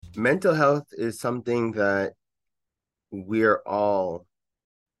Mental health is something that we're all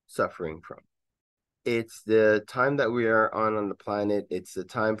suffering from. It's the time that we are on the planet. It's the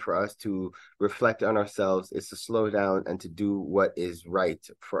time for us to reflect on ourselves. It's to slow down and to do what is right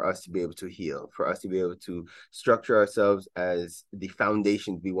for us to be able to heal, for us to be able to structure ourselves as the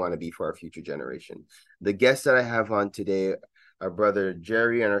foundation we want to be for our future generation. The guests that I have on today, our brother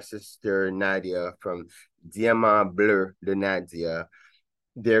Jerry and our sister Nadia from Diamant Bleu de Nadya.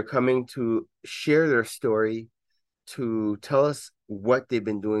 They're coming to share their story, to tell us what they've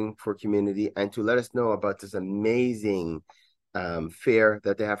been doing for community, and to let us know about this amazing fair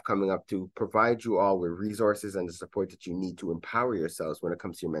that they have coming up to provide you all with resources and the support that you need to empower yourselves when it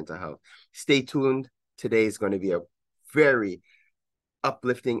comes to your mental health. Stay tuned. Today is going to be a very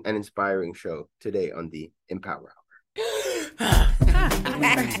uplifting and inspiring show today on the Empower Hour.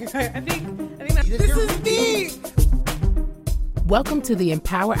 I think this is me. Welcome to the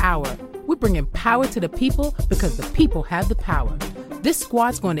Empower Hour. We're bringing power to the people because the people have the power. This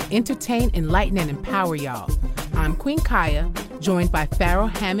squad's going to entertain, enlighten, and empower y'all. I'm Queen Kaya, joined by Pharaoh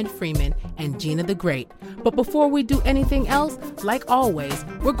Hammond Freeman and Gina the Great. But before we do anything else, like always,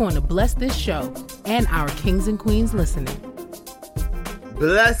 we're going to bless this show and our kings and queens listening.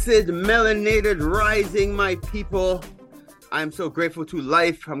 Blessed melanated rising, my people. I'm so grateful to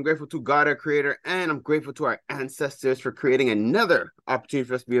life. I'm grateful to God, our creator, and I'm grateful to our ancestors for creating another opportunity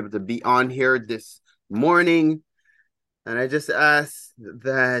for us to be able to be on here this morning. And I just ask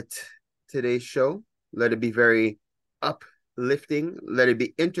that today's show, let it be very uplifting, let it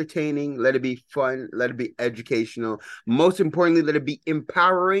be entertaining, let it be fun, let it be educational. Most importantly, let it be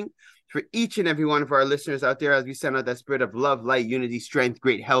empowering for each and every one of our listeners out there as we send out that spirit of love, light, unity, strength,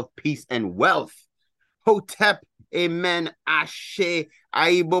 great health, peace, and wealth. Hotep. Amen. Ashe.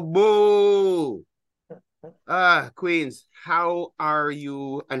 Aibobo. Queens, how are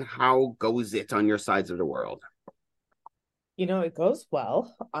you and how goes it on your sides of the world? You know, it goes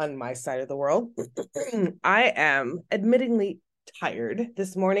well on my side of the world. I am admittingly tired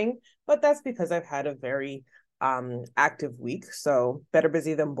this morning, but that's because I've had a very active week. So better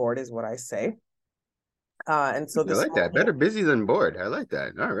busy than bored is what I say. And so I like that. Better busy than bored. I like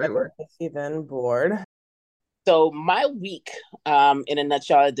that. All right. Better busy than bored. So my week, in a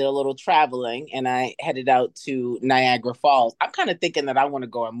nutshell, I did a little traveling and I headed out to Niagara Falls. I'm kind of thinking that I want to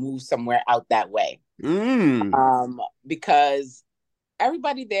go and move somewhere out that way. Because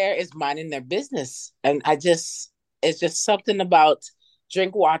everybody there is minding their business. And it's just something about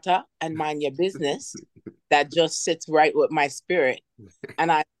drink water and mind your business that just sits right with my spirit.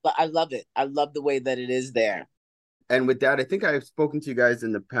 And I love it. I love the way that it is there. And with that, I think I've spoken to you guys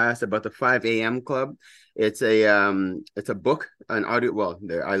in the past about the 5 a.m. Club. It's a book, an audio. Well,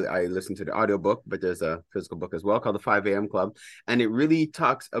 I listen to the audio book, but there's a physical book as well called the 5 a.m. Club, and it really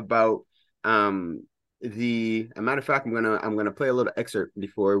talks about a matter of fact, I'm gonna play a little excerpt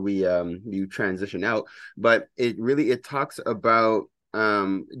before we you transition out. But it talks about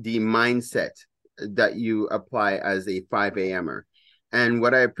the mindset that you apply as a 5 a.m.er. And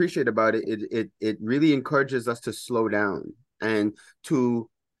what I appreciate about it really encourages us to slow down and to,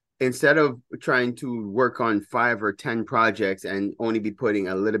 instead of trying to work on 5 or 10 projects and only be putting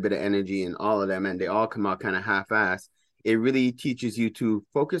a little bit of energy in all of them and they all come out kind of half-assed, it really teaches you to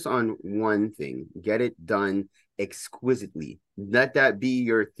focus on one thing, get it done exquisitely. Let that be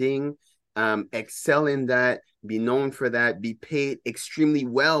your thing. Excel in that, be known for that, be paid extremely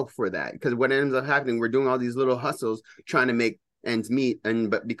well for that. Because what ends up happening, we're doing all these little hustles trying to make ends meet,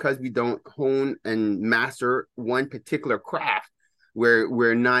 but because we don't hone and master one particular craft,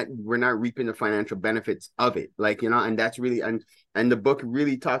 we're not reaping the financial benefits of it, and that's really and the book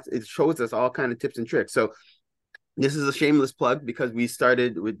really shows us all kind of tips and tricks. So this is a shameless plug because we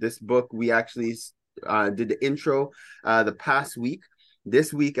started with this book. We actually did the intro the past week.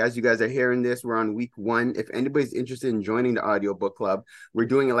 This week, as you guys are hearing this, we're on week 1. If anybody's interested in joining the audiobook club, we're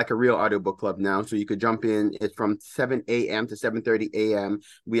doing it like a real audiobook club now. So you could jump in. It's from 7 a.m. to 7:30 a.m.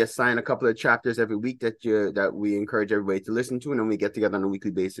 We assign a couple of chapters every week that we encourage everybody to listen to. And then we get together on a weekly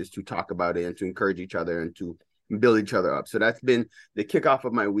basis to talk about it and to encourage each other and to build each other up. So that's been the kickoff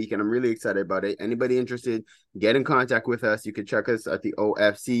of my week, and I'm really excited about it. Anybody interested, get in contact with us. You can check us at the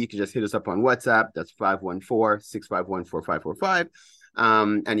OFC. You can just hit us up on WhatsApp. That's 514-651-4545.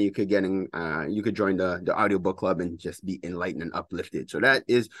 And you could you could join the audiobook club and just be enlightened and uplifted. So that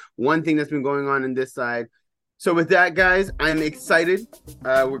is one thing that's been going on this side. So with that, guys, I'm excited. We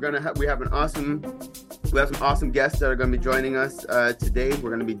have some awesome guests that are going to be joining us today. We're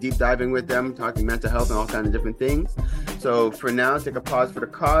going to be deep diving with them, talking mental health and all kinds of different things. So for now, take a pause for the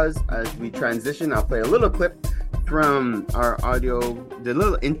cause as we transition. I'll play a little clip from our audio, the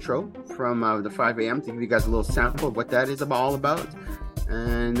little intro from the 5 a.m. to give you guys a little sample of what that is all about.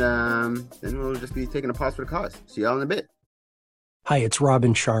 And then we'll just be taking a pause for the cause. See y'all in a bit. Hi, it's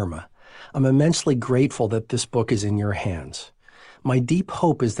Robin Sharma. I'm immensely grateful that this book is in your hands. My deep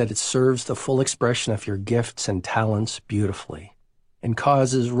hope is that it serves the full expression of your gifts and talents beautifully and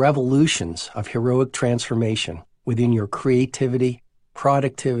causes revolutions of heroic transformation within your creativity,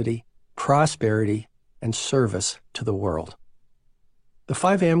 productivity, prosperity, and service to the world. The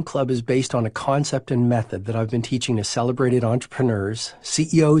 5 a.m. Club is based on a concept and method that I've been teaching to celebrated entrepreneurs,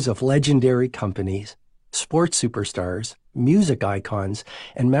 CEOs of legendary companies, sports superstars, music icons,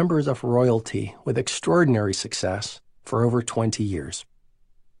 and members of royalty with extraordinary success for over 20 years.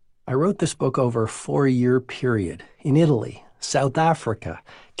 I wrote this book over a 4-year period in Italy, South Africa,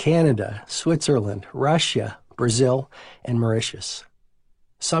 Canada, Switzerland, Russia, Brazil, and Mauritius.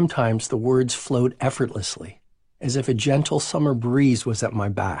 Sometimes the words flowed effortlessly, as if a gentle summer breeze was at my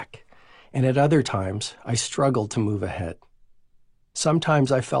back, and at other times I struggled to move ahead.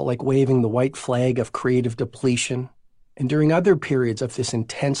 Sometimes I felt like waving the white flag of creative depletion, and during other periods of this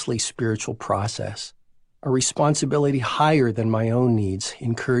intensely spiritual process, a responsibility higher than my own needs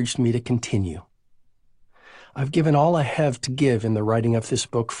encouraged me to continue. I've given all I have to give in the writing of this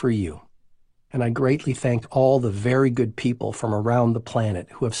book for you, and I greatly thank all the very good people from around the planet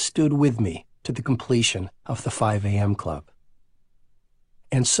who have stood with me to the completion of the 5 a.m. Club.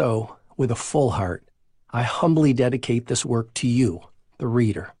 And so, with a full heart, I humbly dedicate this work to you, the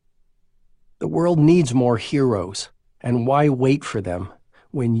reader. The world needs more heroes, and why wait for them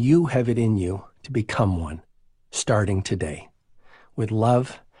when you have it in you to become one, starting today? With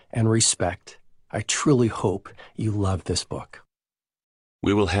love and respect, I truly hope you love this book.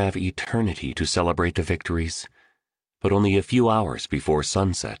 We will have eternity to celebrate the victories, but only a few hours before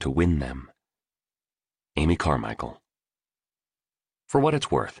sunset to win them. Amy Carmichael. For what it's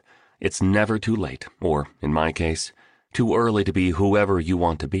worth, it's never too late, or, in my case, too early to be whoever you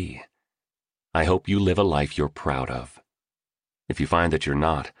want to be. I hope you live a life you're proud of. If you find that you're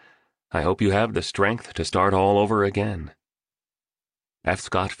not, I hope you have the strength to start all over again. F.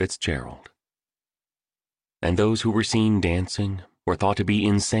 Scott Fitzgerald. And those who were seen dancing were thought to be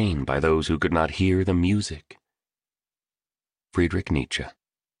insane by those who could not hear the music. Friedrich Nietzsche.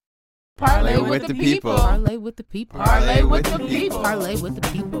 Parlay with the people. Parlay with the people. Parlay with the people. Parlay with the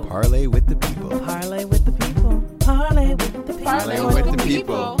people. Parlay with the people. Parlay with the people. Parlay with the people. Parlay with the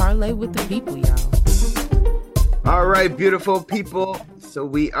people. Parlay with the people, y'all. All right, beautiful people. So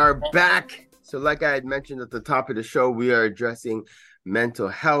we are back. So like I had mentioned at the top of the show, we are addressing mental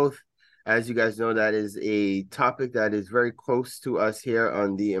health. As you guys know, that is a topic that is very close to us here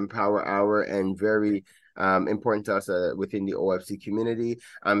on the Empower Hour and very important to us within the OFC community.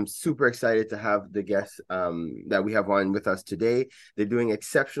 I'm super excited to have the guests that we have on with us today. They're doing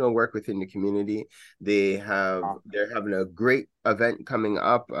exceptional work within the community. They're having a great event coming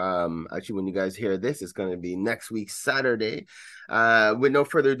up. Actually, when you guys hear this, it's going to be next week, Saturday. With no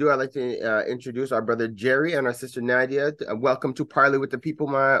further ado, I'd like to introduce our brother Jerry and our sister Nadia. Welcome to Parlay with the People,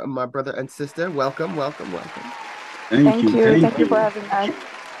 my brother and sister. Welcome. Thank you for having us.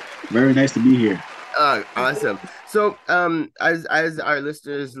 Very nice to be here. Awesome. So as our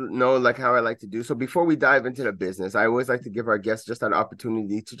listeners know, like how I like to do, so before we dive into the business, I always like to give our guests just an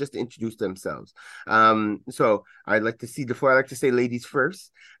opportunity to just introduce themselves. So I'd like to see the floor. I like to say ladies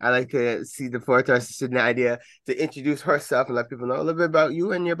first. I like to see the floor to our sister Nadia to introduce herself and let people know a little bit about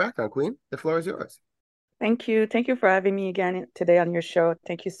you and your background. Queen, the floor is yours. Thank you for having me again today on your show.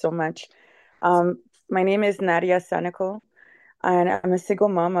 Thank you so much. My name is Nadia Cénacle, and I'm a single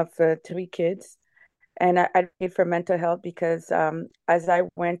mom of 3 kids. And I need for mental health because as I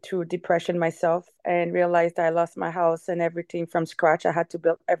went through depression myself and realized I lost my house and everything from scratch, I had to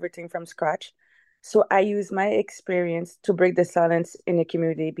build everything from scratch. So I use my experience to break the silence in the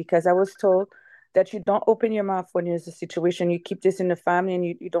community because I was told that you don't open your mouth when there's a situation. You keep this in the family and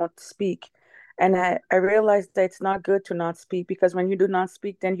you don't speak. And I realized that it's not good to not speak because when you do not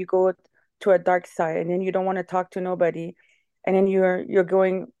speak, then you go to a dark side and then you don't want to talk to nobody. And then you're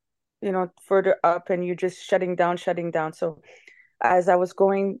going further up and you're just shutting down. So as I was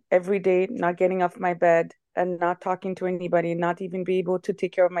going every day, not getting off my bed and not talking to anybody, not even be able to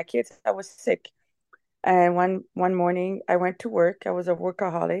take care of my kids, I was sick. And one morning I went to work. I was a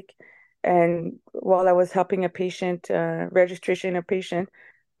workaholic. And while I was helping a patient, registration a patient,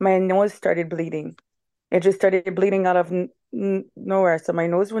 my nose started bleeding. It just started bleeding out of nowhere. So my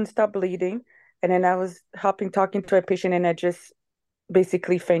nose wouldn't stop bleeding. And then I was talking to a patient and I just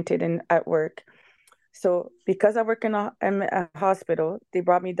basically fainted at work. So because I work in a hospital, they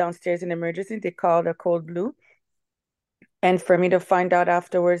brought me downstairs in emergency. They called a cold blue. And for me to find out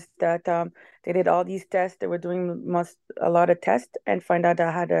afterwards that they did all these tests, they were doing a lot of tests, and find out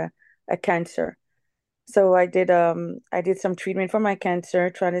I had a cancer. So I did some treatment for my cancer,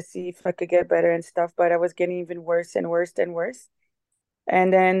 trying to see if I could get better and stuff, but I was getting even worse and worse and worse.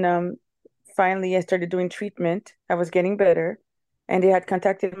 And then finally I started doing treatment. I was getting better. And they had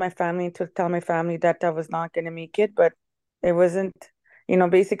contacted my family to tell my family that I was not going to make it, but it wasn't,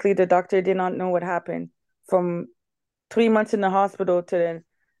 basically the doctor did not know what happened. From 3 months in the hospital to then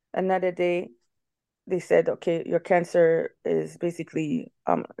another day, they said, okay, your cancer is basically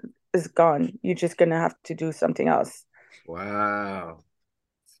is gone. You're just gonna have to do something else. Wow.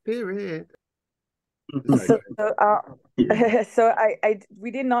 Spirit. So, so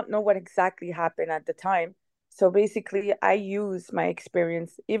we did not know what exactly happened at the time. So basically, I use my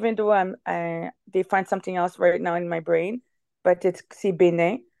experience, even though they find something else right now in my brain, but it's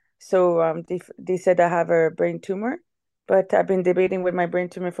bénin. So they said I have a brain tumor, but I've been debating with my brain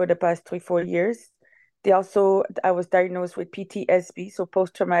tumor for the past 3-4 years. I was diagnosed with PTSD, so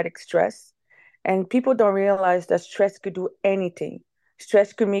post-traumatic stress. And people don't realize that stress could do anything.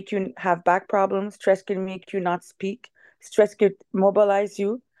 Stress could make you have back problems. Stress could make you not speak. Stress could mobilize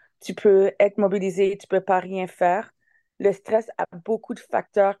you. Tu peux être mobilisé, tu peux pas rien faire. Le stress a beaucoup de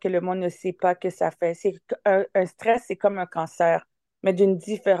facteurs que le monde ne sait pas que ça fait. Un stress, c'est comme un cancer, mais d'une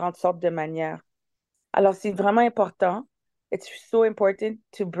différente sorte de manière. Alors, c'est vraiment important. It's so important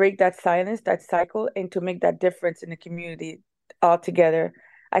to break that silence, that cycle, and to make that difference in the community altogether.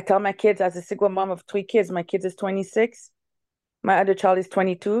 I tell my kids, as a single mom of 3 kids, my kid is 26, my other child is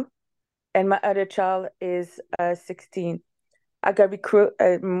 22, and my other child is 16. I got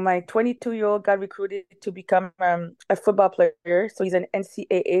my 22-year-old got recruited to become a football player. So he's an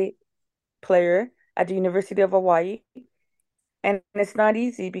NCAA player at the University of Hawaii. And it's not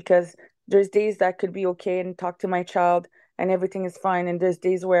easy because there's days that could be okay and talk to my child and everything is fine. And there's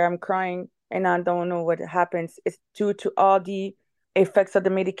days where I'm crying and I don't know what happens. It's due to all the effects of the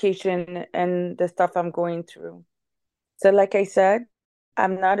medication and the stuff I'm going through. So like I said,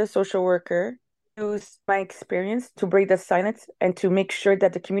 I'm not a social worker. I use my experience to break the silence and to make sure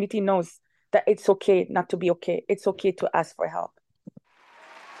that the community knows that it's okay not to be okay. It's okay to ask for help.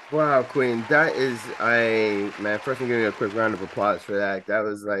 Wow, Queen, man, first I'm giving you a quick round of applause for that. That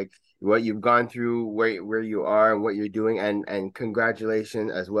was like what you've gone through, where you are and what you're doing, and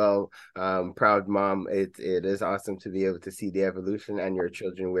congratulations as well. Proud mom. It is awesome to be able to see the evolution and your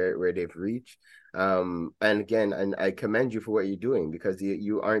children where they've reached. And again, and I commend you for what you're doing, because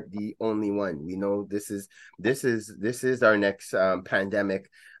you aren't the only one. We know this is our next pandemic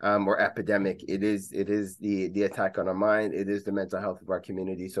or epidemic. It is the attack on our mind. It is the mental health of our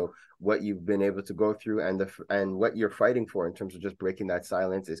community. So what you've been able to go through and what you're fighting for in terms of just breaking that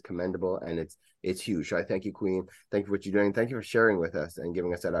silence is commendable, and it's huge. So I thank you, Queen. Thank you for what you're doing. Thank you for sharing with us and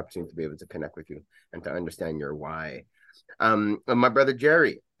giving us that opportunity to be able to connect with you and to understand your why. My brother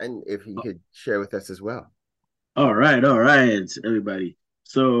Jerry, and if he could share with us as well. All right, everybody.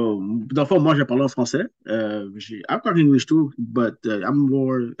 So, dans le fond, moi, je parle en français. I've got English too, but I'm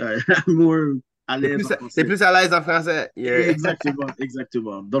more à l'aise en français. T'es plus à l'aise en français. Yeah.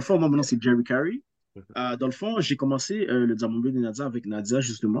 Exactement. Dans le fond, moi, mon nom, c'est Jerry Carie. Dans le fond, j'ai commencé le Diamant Bleu de Nadya avec Nadia,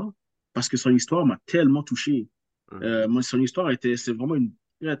 justement, parce que son histoire m'a tellement touché. Son histoire c'est vraiment une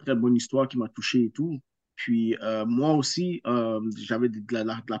très, très bonne histoire qui m'a touché et tout. Puis moi aussi, j'avais de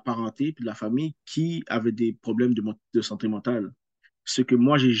la parenté puis de la famille qui avait des problèmes de santé mentale. Ce que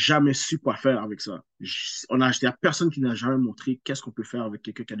moi, j'ai jamais su quoi faire avec ça. Il y a personne qui n'a jamais montré qu'est-ce qu'on peut faire avec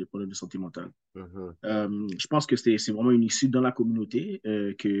quelqu'un qui a des problèmes de santé mentale. Je pense que c'est vraiment une issue dans la communauté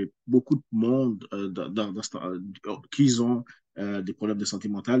que beaucoup de monde qui ont des problèmes de santé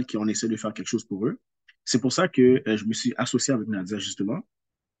mentale, qui on essaie de faire quelque chose pour eux. C'est pour ça que je me suis associé avec Nadia, justement,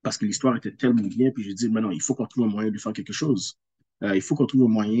 parce que l'histoire était tellement bien, puis j'ai dit, mais non, il faut qu'on trouve un moyen de faire quelque chose. Il faut qu'on trouve un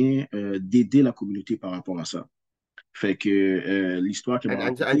moyen d'aider la communauté par rapport à ça. Fait que l'histoire qui m'a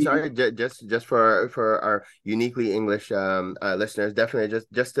and sorry, just for our uniquely English listeners, definitely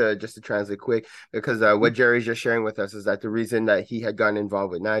just to translate quick, because what Jerry's just sharing with us is that the reason that he had gotten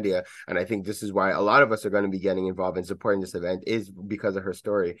involved with Nadia, and I think this is why a lot of us are going to be getting involved in supporting this event, is because of her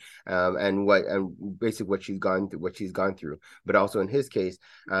story, and basically what she's gone through. But also in his case,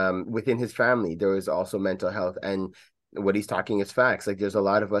 within his family, there was also mental health, and what he's talking is facts. Like, there's a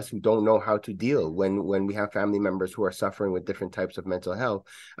lot of us who don't know how to deal when we have family members who are suffering with different types of mental health.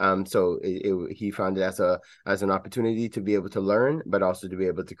 So he found it as an opportunity to be able to learn, but also to be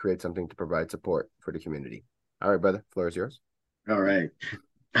able to create something to provide support for the community. All right, brother, floor is yours. All right.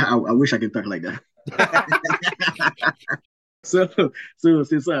 I wish I could talk like that. So,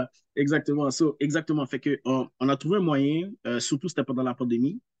 c'est ça, exactement. Exactement. Fait que on a trouvé un moyen, surtout c'était pendant la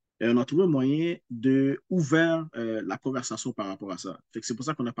pandémie, on a trouvé un moyen de ouvrir la conversation par rapport à ça. Fait que c'est pour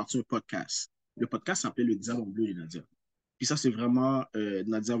ça qu'on a parti un podcast. Le podcast s'appelait Le Diamant Bleu de Nadya. Puis ça, c'est vraiment,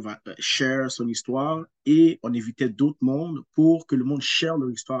 Nadia va share son histoire et on invitait d'autres mondes pour que le monde share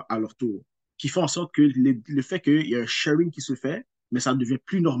leur histoire à leur tour. Qui fait en sorte que le fait qu'il y a un sharing qui se fait, mais ça devient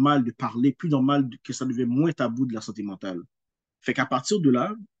plus normal de parler, plus normal que ça devient moins tabou de la santé mentale. Fait qu'à partir de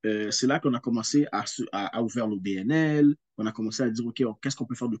là, c'est là qu'on a commencé à ouvrir le BNL, on a commencé à dire, OK, qu'est-ce qu'on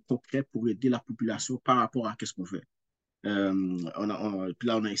peut faire de concret pour aider la population par rapport à qu'est-ce qu'on fait. Puis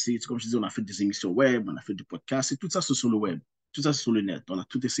là, on a essayé, comme je disais, on a fait des émissions web, on a fait des podcasts, et tout ça, c'est sur le web. Tout ça, c'est sur le net. On a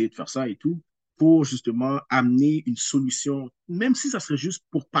tout essayé de faire ça et tout pour justement amener une solution, même si ça serait juste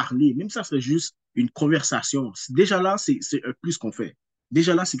pour parler, même si ça serait juste une conversation. Déjà là, c'est un plus qu'on fait.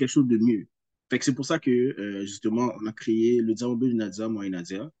 Déjà là, c'est quelque chose de mieux. Fait que c'est pour ça que, justement, on a créé le Diamant Bleu de Nadya, moi et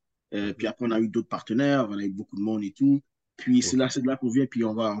Nadia. Puis après, on a eu d'autres partenaires, on a eu beaucoup de monde et tout. Puis c'est de là qu'on vient, puis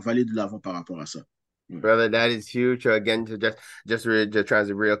on va aller de l'avant par rapport à ça. Brother, that is huge. So again, to just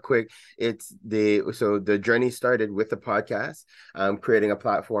transit real quick, the journey started with the podcast, creating a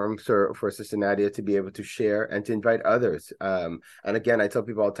platform for Sister Nadia to be able to share and to invite others. And again, I tell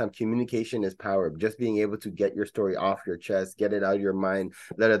people all the time, communication is power. Just being able to get your story off your chest, get it out of your mind,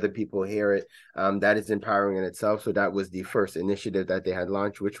 let other people hear it. That is empowering in itself. So that was the first initiative that they had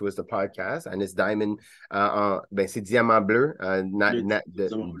launched, which was the podcast, and it's Diamond, c'est Diamant Bleu,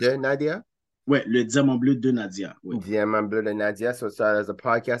 de Nadia. Ouais, le Diamant Bleu de Nadya. Ouais. Diamant Bleu de Nadya. So it started as a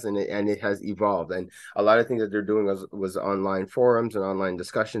podcast and it has evolved. And a lot of things that they're doing was online forums and online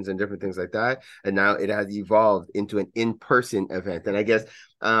discussions and different things like that. And now it has evolved into an in-person event. And I guess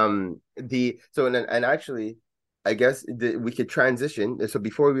actually I guess we could transition. So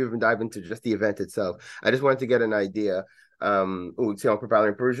before we even dive into just the event itself, I just wanted to get an idea. On peut parler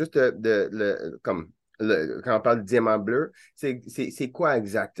un peu juste comme quand on parle de Diamant Bleu, c'est quoi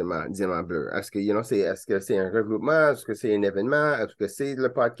exactement Diamant Bleu? Est-ce que c'est un regroupement? Est-ce que c'est un événement? Est-ce que c'est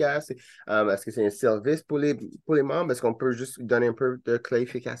le podcast? Est-ce que c'est un service pour les membres? Est-ce qu'on peut juste donner un peu de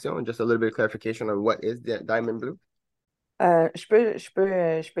clarification, just a little bit of clarification on what is Diamond Blue? Je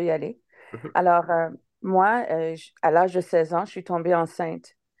peux y aller. Alors, moi, à l'âge de 16 ans, je suis tombée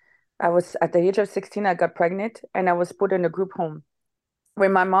enceinte. At the age of 16, I got pregnant and I was put in a group home.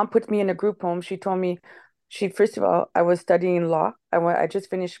 When my mom put me in a group home, she told me, first of all, I was studying law. I just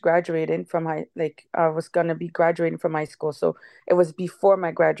finished graduating from I was going to be graduating from high school. So it was before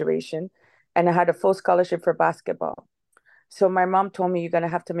my graduation and I had a full scholarship for basketball. So my mom told me, you're going to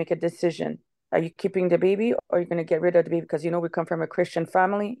have to make a decision. Are you keeping the baby or are you going to get rid of the baby? Because, we come from a Christian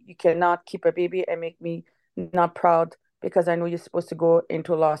family. You cannot keep a baby and make me not proud because I know you're supposed to go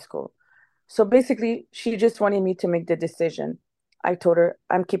into law school. So basically, she just wanted me to make the decision. I told her,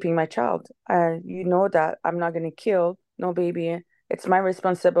 I'm keeping my child. You know that I'm not going to kill no baby. It's my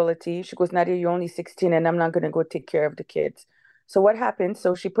responsibility. She goes, Nadia, you're only 16 and I'm not going to go take care of the kids. So what happened?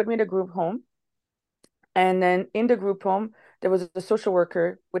 So she put me in a group home. And then in the group home, there was a social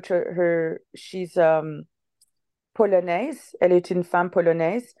worker, which she's Polonaise. Elle est une femme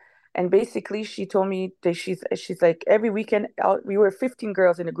polonaise. And basically, she told me that she's like, every weekend, we were 15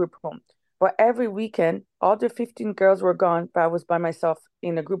 girls in a group home. But every weekend, all the 15 girls were gone, but I was by myself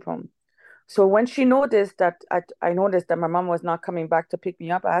in a group home. So when she noticed that, I noticed that my mom was not coming back to pick me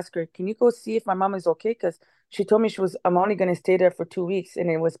up, I asked her, can you go see if my mom is okay? Because she told me I'm only going to stay there for 2 weeks,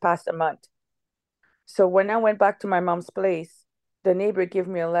 and it was past a month. So when I went back to my mom's place, the neighbor gave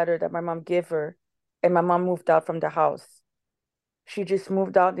me a letter that my mom gave her, and my mom moved out from the house. She just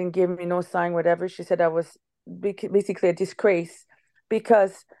moved out and gave me no sign, whatever. She said I was basically a disgrace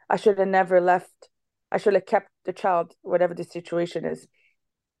because I should have never left. I should have kept the child, whatever the situation is.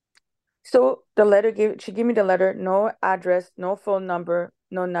 So she gave me the letter, no address, no phone number,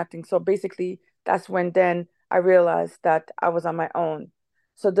 no nothing. So basically, that's when then I realized that I was on my own.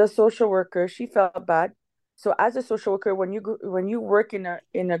 So the social worker, she felt bad. So as a social worker, when you work in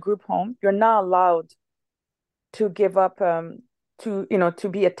a group home, you're not allowed to give up to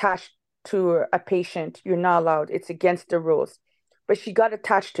be attached to a patient. You're not allowed. It's against the rules. But she got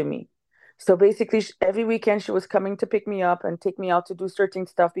attached to me. So basically, every weekend she was coming to pick me up and take me out to do certain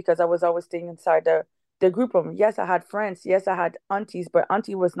stuff because I was always staying inside the group home. Yes, I had friends. Yes, I had aunties, but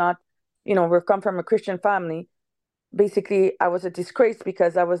auntie was not, we come from a Christian family. Basically, I was a disgrace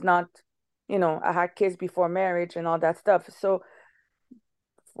because I was not, I had kids before marriage and all that stuff. So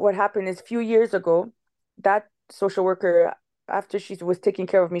what happened is a few years ago, that social worker, after she was taking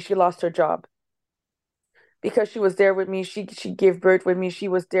care of me, she lost her job. because she was there with me. She gave birth with me. She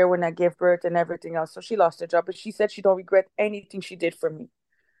was there when I gave birth and everything else. So she lost her job, but she said she don't regret anything she did for me.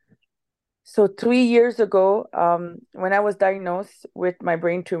 So 3 years ago, when I was diagnosed with my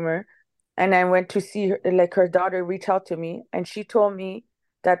brain tumor, and I went to see her, like her daughter reached out to me, and she told me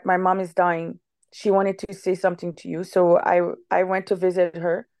that my mom is dying. She wanted to say something to you. So I went to visit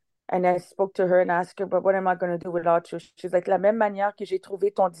her, and I spoke to her and asked her, but what am I going to do without you? She's like, la même manière que j'ai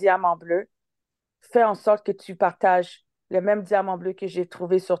trouvé ton diamant bleu, fais en sorte que tu partages le même diamant bleu que j'ai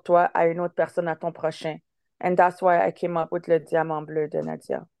trouvé sur toi à une autre personne, à ton prochain. And that's why I came up with le Diamant Bleu de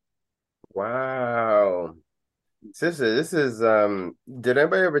Nadya. Wow. Sister, this is did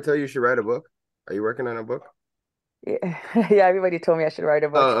anybody ever tell you should write a book? Are you working on a book? Yeah, yeah, everybody told me I should write a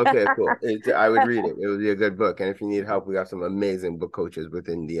book. Oh, okay, cool. I would read it. It would be a good book. And if you need help, we got some amazing book coaches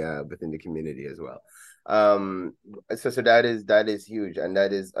within the community as well. So that is huge and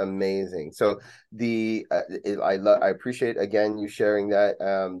that is amazing. So I appreciate again you sharing that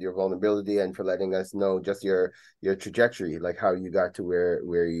your vulnerability and for letting us know just your trajectory, like how you got to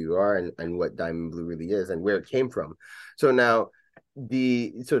where you are and what Diamant Blue really is and where it came from. So now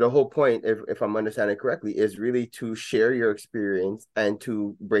the whole point, if I'm understanding correctly, is really to share your experience and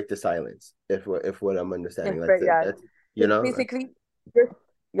to break the silence. If what I'm understanding, Yes, like yeah. that, you know, basically,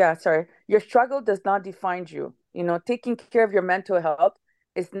 your struggle does not define you. You know, taking care of your mental health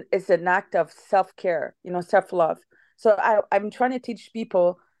is an act of self-care, you know, self-love. So I'm trying to teach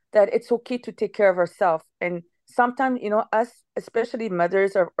people that it's okay to take care of ourselves. And sometimes, you know, us, especially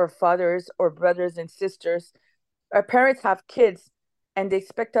mothers or fathers or brothers and sisters, our parents have kids and they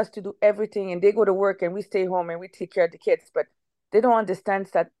expect us to do everything, and they go to work and we stay home and we take care of the kids, but they don't understand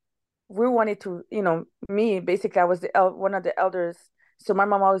that we wanted to, you know, me, basically, I was one of the elders. So my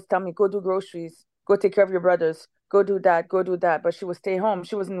mom always tell me, go do groceries, go take care of your brothers, go do that, go do that. But she would stay home.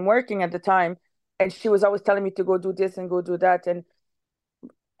 She wasn't working at the time. And she was always telling me to go do this and go do that. And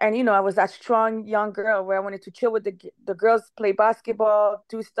you know, I was that strong young girl where I wanted to chill with the girls, play basketball,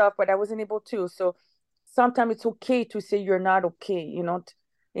 do stuff, but I wasn't able to. So sometimes it's okay to say you're not okay. You know,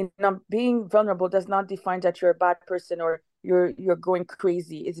 being vulnerable does not define that you're a bad person or you're going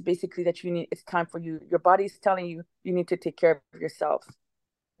crazy. It's basically that it's time for you. Your body's telling you you need to take care of yourself.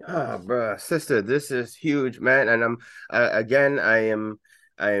 ah, bruh, sister, this is huge, man. And again, I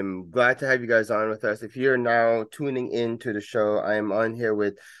am glad to have you guys on with us. If you're now tuning into the show, I am on here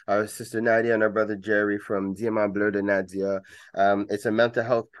with our sister Nadia and our brother Jerry from Diamant Bleu de Nadya. It's a mental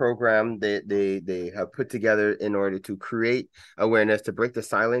health program they have put together in order to create awareness, to break the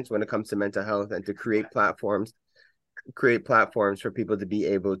silence when it comes to mental health, and to create platforms for people to be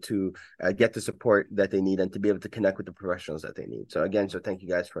able to get the support that they need and to be able to connect with the professionals that they need. So again, thank you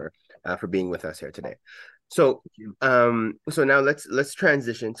guys for being with us here today. So so now let's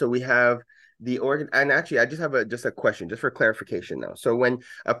transition. So we have the organ, and actually I just have a question just for clarification now. So when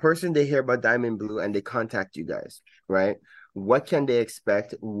a person, they hear about Diamant Blue and they contact you guys, right? What can they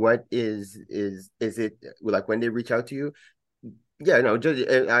expect? What is it like when they reach out to you? Yeah, no, just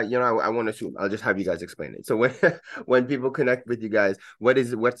you know, I want to assume. I'll just have you guys explain it. So when when people connect with you guys,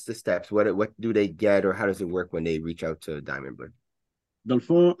 what's the steps? What do they get, or how does it work when they reach out to Diamant Blue? Dans le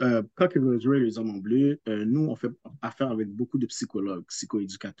fond, quand ils veulent jouer les Diamants Bleus, nous, on fait affaire avec beaucoup de psychologues,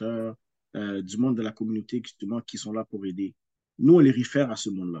 psychoéducateurs, du monde de la communauté justement qui sont là pour aider. Nous, on les réfère à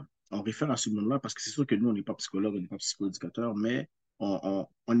ce monde-là. On réfère à ce monde-là parce que c'est sûr que nous, on n'est pas psychologue, on n'est pas psychoéducateur, mais on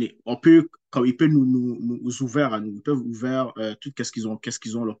peut, quand ils peuvent nous ouvrir à nous, ils peuvent ouvrir tout qu'est-ce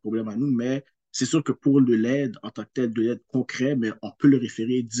qu'ils ont leurs problèmes à nous, mais c'est sûr que pour de l'aide en tant que telle, de l'aide concrète, mais on peut le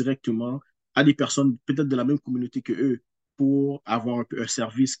référer directement à des personnes peut-être de la même communauté que eux pour avoir un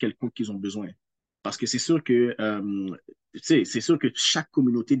service quelconque qu'ils ont besoin. Parce que c'est sûr que chaque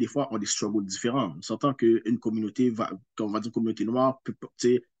communauté, des fois, a des struggles différents. On s'entend qu'une communauté, quand on va dire communauté noire,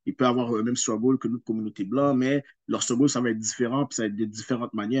 il peut avoir le même struggle que notre communauté blanche, mais leur struggle, ça va être différent, puis ça va être de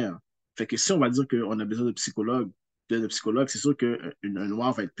différentes manières. Fait que si on va dire qu'on a besoin de psychologues, c'est sûr qu'un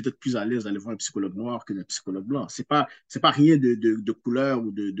noir va être peut-être plus à l'aise d'aller voir un psychologue noir qu'un psychologue blanc. C'est pas rien de couleur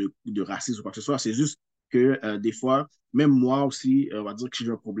ou de racisme ou quoi que ce soit, c'est juste que des fois, même moi aussi, on va dire que si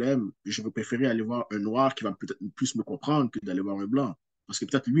j'ai un problème, je vais préférer aller voir un noir qui va peut-être plus me comprendre que d'aller voir un blanc. Parce que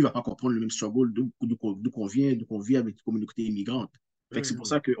peut-être lui ne va pas comprendre le même struggle d'où qu'on vit avec une communauté immigrante. Fait que c'est pour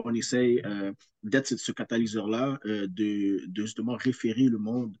ça qu'on essaye d'être ce catalyseur-là, de justement référer le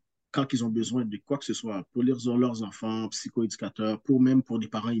monde quand ils ont besoin de quoi que ce soit, pour leurs enfants, psychoéducateurs, pour des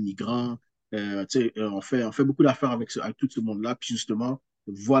parents immigrants. On fait beaucoup d'affaires avec tout ce monde-là. Puis justement,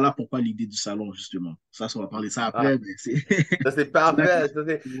 Voilà pourquoi l'idée du salon, justement. Ça, on va parler de ça après, mais c'est... Ça, c'est parfait. Ça,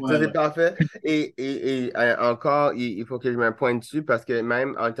 Voilà. c'est parfait. Et encore, il faut que je me pointe dessus parce que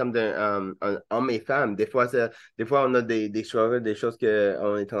même en termes d'hommes et femmes, des fois, on a des choses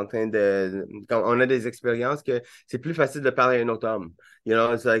qu'on est en train de. Quand on a des expériences que c'est plus facile de parler à un autre homme. You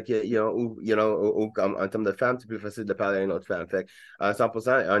know, it's like, ou en termes de femmes, c'est plus facile de parler à une autre femme. Fait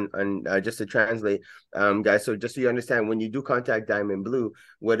 100%, just to translate, guys, so just so you understand, when you do contact Diamant Blue,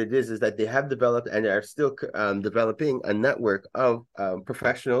 what it is that they have developed and are still developing a network of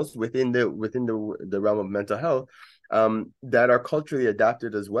professionals within the realm of mental health that are culturally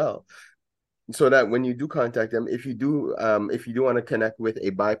adapted as well. So that when you do contact them, if you do want to connect with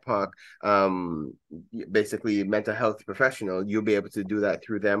a BIPOC, basically mental health professional, you'll be able to do that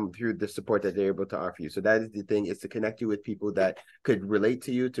through them, through the support that they're able to offer you. So that is the thing, is to connect you with people that could relate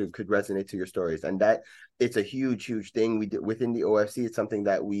to you, could resonate to your stories. And that it's a huge, huge thing we do within the OFC. It's something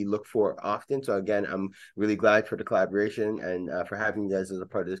that we look for often. So again, I'm really glad for the collaboration and for having you guys as a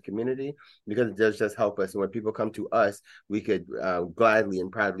part of this community, because it does just help us. And when people come to us, we could gladly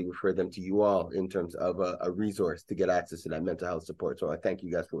and proudly refer them to you all in terms of a resource to get access to that mental health support. So I thank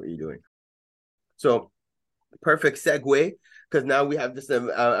you guys for what you're doing. So perfect segue, because now we have this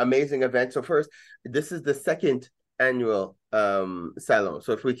amazing event. So first, this is the second annual salon.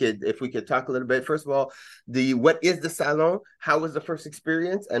 So if we could talk a little bit, first of all, what is the salon? How was the first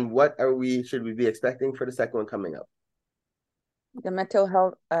experience, and what should we be expecting for the second one coming up? The mental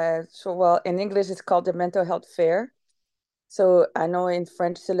health, in English it's called the Mental Health Fair. So I know in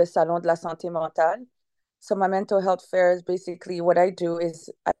French c'est le Salon de la Santé Mentale. So my mental health fair is basically, what I do is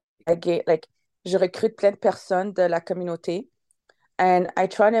I get je recrute plein de personnes de la communauté, and I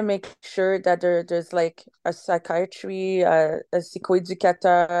try to make sure that there's like a psychiatry, a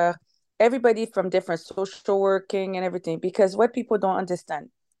psychoeducateur, everybody from different social working and everything, because what people don't understand,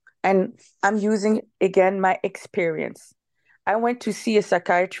 and I'm using again my experience. I went to see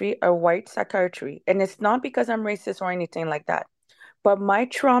a white psychiatry, and it's not because I'm racist or anything like that, but my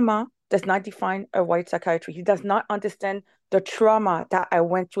trauma does not define a white psychiatry. He does not understand the trauma that I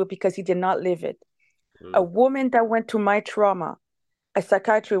went through because he did not live it. A woman that went to my trauma, a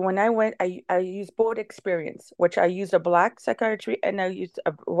psychiatry, when I went, I used both experience, which I used a black psychiatry and I used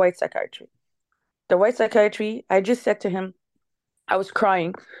a white psychiatry. The white psychiatry, I just said to him, I was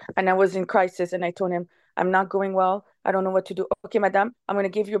crying and I was in crisis, and I told him, I'm not going well. I don't know what to do. Okay, madam, I'm going to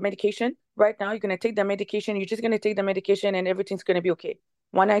give you medication. Right now, you're going to take the medication. You're just going to take the medication and everything's going to be okay.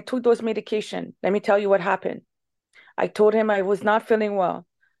 When I took those medication, let me tell you what happened. I told him I was not feeling well.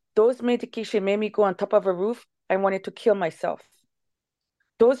 Those medication made me go on top of a roof. I wanted to kill myself.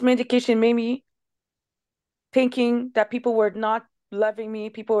 Those medication made me thinking that people were not loving me.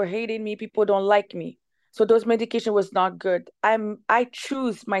 People were hating me. People don't like me. So those medication was not good. I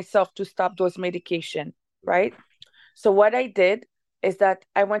choose myself to stop those medication, right? So what I did is that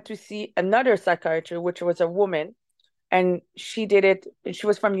I went to see another psychiatrist, which was a woman, and she did it. She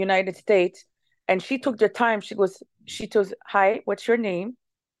was from United States, and she took the time. She goes, hi, what's your name?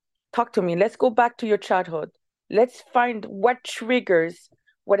 Talk to me. Let's go back to your childhood. Let's find what triggers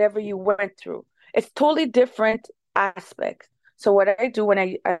whatever you went through. It's totally different aspects. So what I do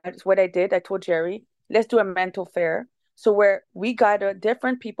I told Jerry, let's do a mental fair. So where we gather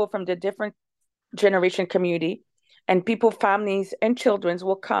different people from the different generation community, and people, families and children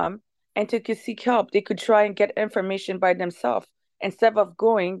will come and they could seek help. They could try and get information by themselves instead of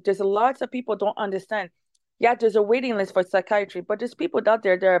going. There's lots of people don't understand. Yeah, there's a waiting list for psychiatry, but there's people out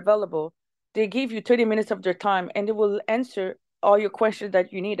there that are available. They give you 30 minutes of their time and they will answer all your questions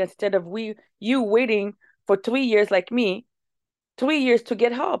that you need, instead of you waiting for 3 years like me, 3 years to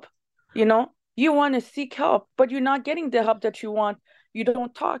get help. You know, you want to seek help, but you're not getting the help that you want. You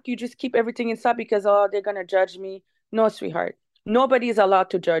don't talk. You just keep everything inside because, they're going to judge me. No, sweetheart. Nobody is allowed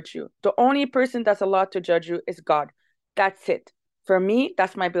to judge you. The only person that's allowed to judge you is God. That's it. For me,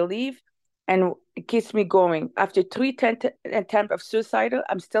 that's my belief. And it keeps me going. After 3 attempts of suicide,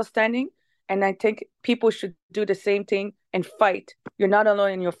 I'm still standing. And I think people should do the same thing and fight. You're not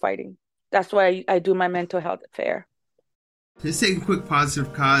alone in your fighting. That's why I do my mental health fair. Let's take a quick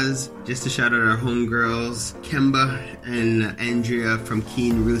positive cause just to shout out our homegirls, Kemba and Andrea from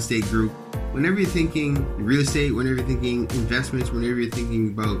Keen Real Estate Group. Whenever you're thinking real estate, whenever you're thinking investments, whenever you're thinking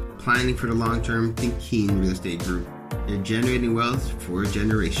about planning for the long term, think Keen Real Estate Group. They're generating wealth for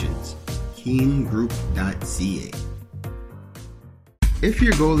generations. KeenGroup.ca. If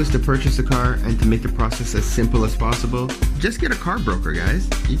your goal is to purchase a car and to make the process as simple as possible, just get a car broker, guys.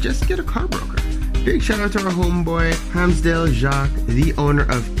 You just get a car broker. Big shout out to our homeboy, Hamsdale Jacques, the owner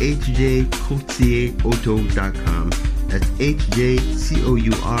of hjcourtierauto.com. That's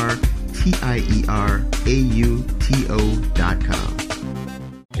HJCOURTIERAUTO.com.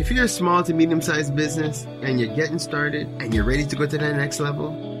 If you're a small to medium-sized business and you're getting started and you're ready to go to that next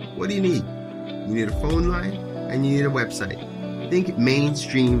level, what do you need? You need a phone line and you need a website. Think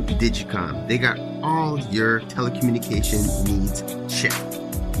Mainstream Digicom. They got all your telecommunication needs checked.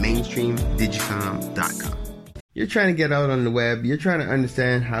 MainstreamDigicom.com. You're trying to get out on the web. You're trying to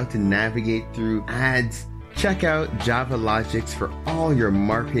understand how to navigate through ads. Check out Java Logics for all your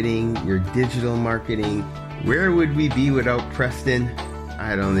marketing, your digital marketing. Where would we be without Preston?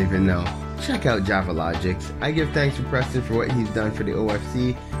 I don't even know. Check out Java Logics. I give thanks to Preston for what he's done for the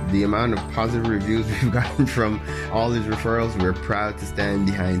OFC. The amount of positive reviews we've gotten from all his referrals, we're proud to stand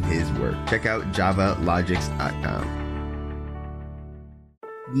behind his work. Check out javalogics.com.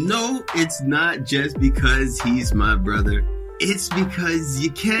 No, it's not just because he's my brother. It's because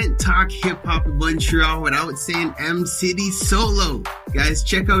you can't talk hip-hop in Montreal without saying M City Solo. Guys,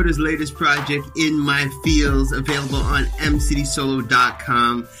 check out his latest project, In My Fields, available on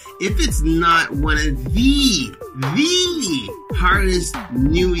mcitysolo.com. If it's not one of the hardest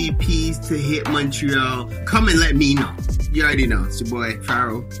new EPs to hit Montreal, come and let me know. You already know. It's your boy,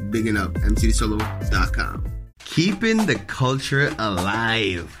 Pharaoh, bigging up, mcitysolo.com. Keeping the culture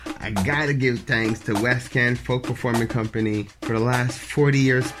alive. I gotta give thanks to West Can Folk Performing Company. For the last 40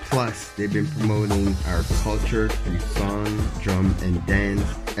 years plus, they've been promoting our culture through song, drum, and dance,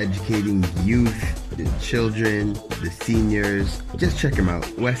 educating youth, the children, the seniors. Just check them out,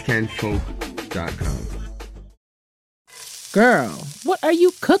 westcanfolk.com. Girl, what are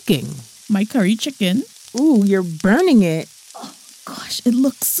you cooking? My curry chicken. Ooh, you're burning it. Oh, gosh, it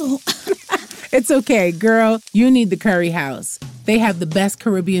looks so... It's okay, girl. You need the Curry House. They have the best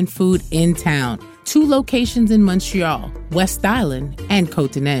Caribbean food in town. 2 locations in Montreal, West Island, and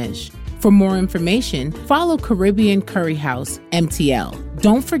Côte-Neige. For more information, follow Caribbean Curry House, MTL.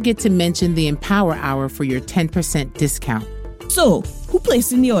 Don't forget to mention the Empower Hour for your 10% discount. So, who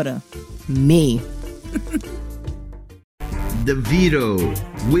placed in the order? Me. DeVito,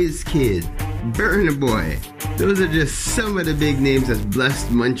 WizKid, Burna Boy. Those are just some of the big names that's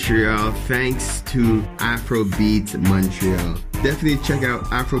blessed Montreal thanks to Afrobeats Montreal. Definitely check out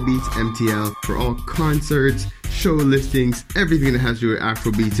Afrobeats MTL for all concerts, show listings, everything that has to do with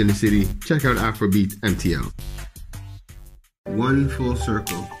Afrobeats in the city. Check out Afrobeats MTL. One full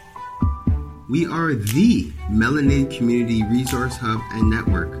circle. We are the Melanated Community Resource Hub and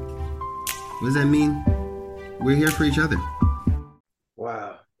Network. What does that mean? We're here for each other.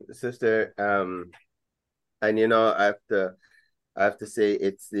 Wow, sister. And I have to say,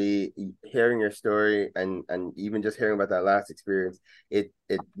 it's the hearing your story and even just hearing about that last experience. It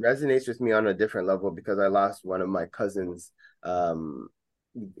resonates with me on a different level because I lost one of my cousins through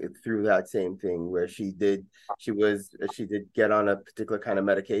that same thing where she did get on a particular kind of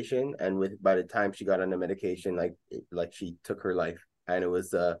medication, and by the time she got on the medication, like she took her life, and it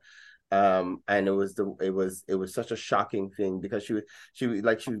was it was such a shocking thing because she was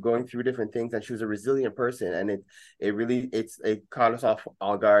going through different things, and she was a resilient person, and it caught us off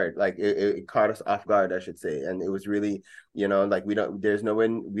guard, it caught us off guard, I should say. And it was really, we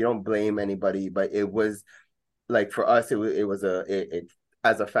don't blame anybody, but it was like, for us,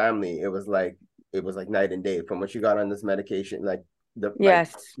 as a family, it was like night and day from when she got on this medication,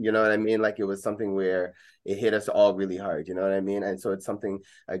 yes. You know what I mean? Like, it was something where it hit us all really hard, you know what I mean? And so it's something,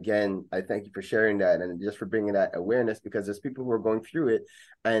 again, I thank you for sharing that and just for bringing that awareness, because there's people who are going through it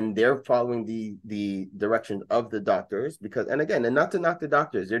and they're following the directions of the doctors, and not to knock the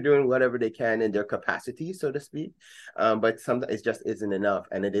doctors, they're doing whatever they can in their capacity, so to speak. But sometimes it just isn't enough,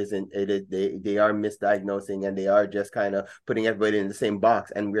 and they are misdiagnosing, and they are just kind of putting everybody in the same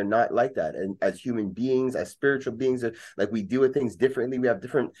box, and we're not like that. And as human beings, as spiritual beings, we deal with things differently. We have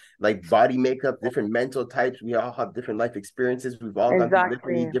different body makeup, different mental types. We all have different life experiences. We've all gone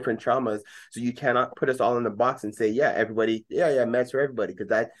through different traumas. So you cannot put us all in the box and say, everybody, meds for everybody, because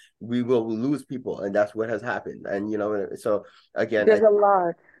that we will lose people, and that's what has happened. And so again, there's a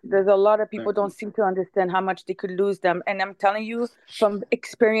lot of people don't seem to understand how much they could lose them. And I'm telling you from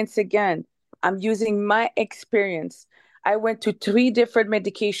experience, again, I'm using my experience. I went to 3 different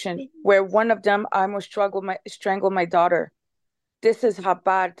medications where one of them I almost strangled my daughter. This is how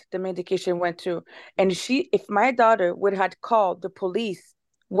bad the medication went through. And if my daughter would have called the police,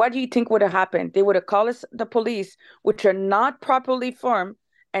 what do you think would have happened? They would have called the police, which are not properly formed,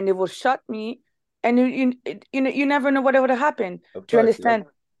 and they will shut me. And you never know what would have happened. Do you understand?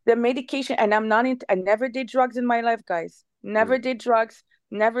 The medication, and I never did drugs in my life, guys. Never did drugs,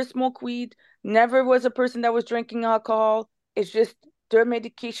 never smoked weed, never was a person that was drinking alcohol. It's just their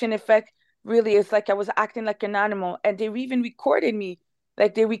medication effect really, it's like I was acting like an animal. And they even recorded me.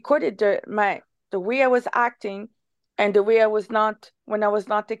 Like they recorded the way I was acting and the way I was not when I was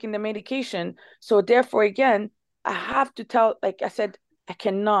not taking the medication. So therefore, again, I have to tell, like I said, I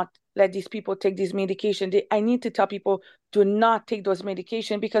cannot let these people take these medication. I need to tell people, do not take those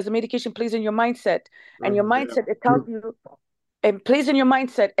medication, because the medication plays in your mindset. And your mindset, it tells you, it plays in your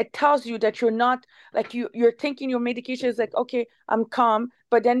mindset. It tells you that you're not, like, you're thinking your medication is like, okay, I'm calm.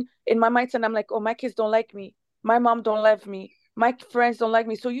 But then in my mindset, I'm like, oh, my kids don't like me. My mom don't love me. My friends don't like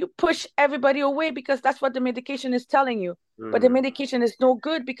me. So you push everybody away because that's what the medication is telling you. But the medication is no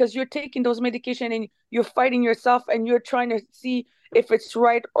good because you're taking those medication and you're fighting yourself and you're trying to see if it's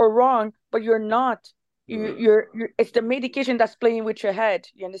right or wrong, but you're not. You're it's the medication that's playing with your head.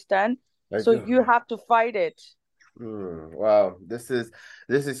 You understand? So you have to fight it. Wow, this is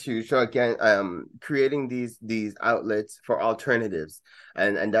huge. So again, creating these outlets for alternatives,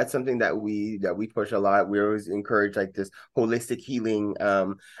 and that's something that we push a lot. We always encourage like this holistic healing.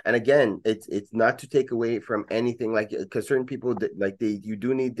 And again, it's not to take away from anything, like, because certain people you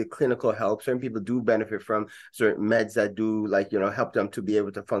do need the clinical help. Certain people do benefit from certain meds that do, like, help them to be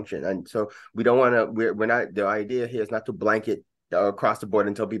able to function. And so we don't want to. We're not. The idea here is not to blanket across the board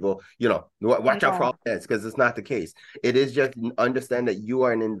until people, watch out for all meds, because it's not the case. It is just understand that you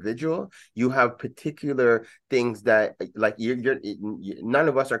are an individual. You have particular things that, like, none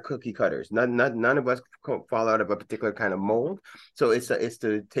of us are cookie cutters. None of us fall out of a particular kind of mold. So it's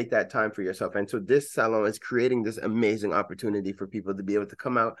to take that time for yourself. And so this salon is creating this amazing opportunity for people to be able to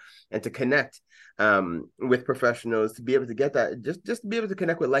come out and to connect with professionals, to be able to get that, just to be able to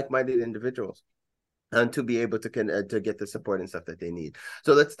connect with like-minded individuals, and to be able to get the support and stuff that they need.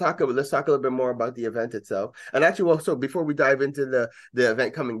 So let's talk a little bit more about the event itself. And actually, well, so before we dive into the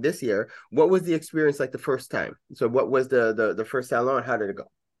event coming this year, what was the experience like the first time? So what was the first salon? How did it go?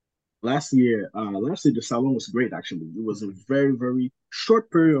 Last year, the salon was great. Actually, it was a very, very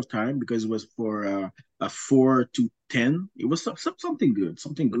short period of time because it was for a 4 to 10. It was something good.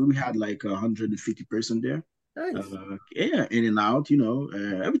 We had like 150 person there. Nice. Yeah, in and out,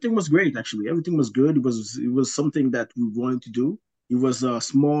 everything was great. Actually, everything was good. It was something that we wanted to do. It was a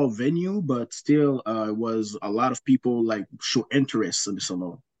small venue, but still, it was a lot of people like show interest in the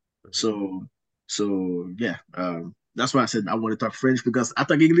salon. So yeah, that's why I said I want to talk French, because I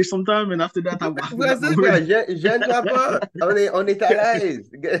talk English sometimes, and after that, I on est à l'aise.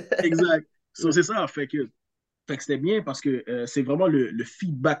 Exact. So c'est ça, fait que c'était bien parce que c'est vraiment le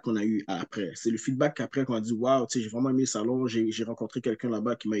feedback qu'on a eu après. C'est le feedback qu'après qu'on a dit, waouh, j'ai vraiment aimé le salon, j'ai rencontré quelqu'un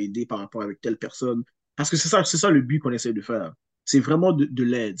là-bas qui m'a aidé par rapport avec telle personne. Parce que c'est ça le but qu'on essaie de faire. C'est vraiment de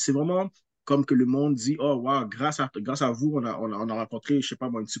l'aide. C'est vraiment comme que le monde dit, oh, waouh, grâce à vous, on a rencontré, je sais pas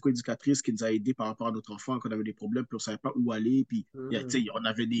moi, une psychoéducatrice qui nous a aidé par rapport à notre enfant, qu'on avait des problèmes, puis on ne savait pas où aller, puis on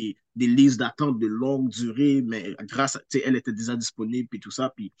avait des listes d'attente de longue durée, mais grâce à, elle était déjà disponible, puis tout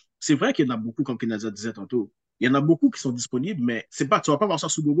ça. Puis c'est vrai qu'il y en a beaucoup, comme Nadia disait tantôt. Il y en a beaucoup qui sont disponibles, mais tu vas pas voir ça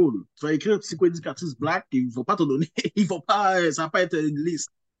sur Google. Tu vas écrire psychoéducatrice black, et ils vont pas te donner, ça va pas être une liste.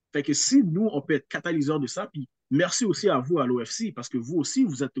 Fait que si nous, on peut être catalyseur de ça, puis merci aussi à vous, à l'OFC, parce que vous aussi,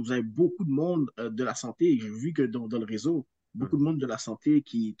 vous avez beaucoup de monde de la santé. J'ai vu que dans le réseau, beaucoup de monde de la santé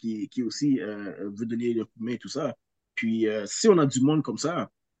qui aussi veut donner le coup de main et tout ça. Puis si on a du monde comme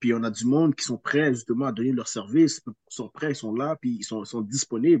ça, puis on a du monde qui sont prêts justement à donner leur service, sont prêts, ils sont là, puis ils sont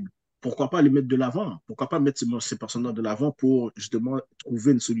disponibles, pourquoi pas les mettre de l'avant? Pourquoi pas mettre ces personnes-là de l'avant pour justement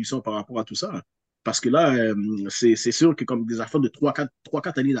trouver une solution par rapport à tout ça? Parce que là, c'est sûr que comme des affaires de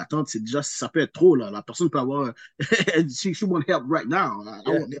 3-4 années d'attente, c'est déjà, ça peut être trop, là. La personne peut avoir, she want help right now. I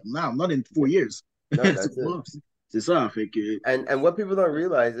want help now, not in 4 years. No, that's it. C'est ça, fait que... And what people don't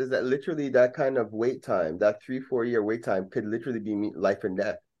realize is that literally that kind of wait time, that 3-4 year wait time could literally be life and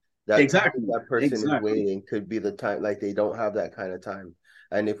death. Exactly. That person is waiting could be the time, like they don't have that kind of time.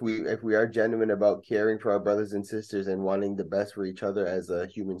 And if we are genuine about caring for our brothers and sisters and wanting the best for each other as a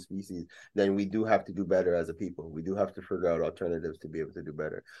human species, then we do have to do better as a people. We do have to figure out alternatives to be able to do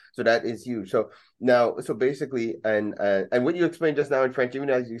better. So that is huge. So now, basically, and what you explained just now in French, even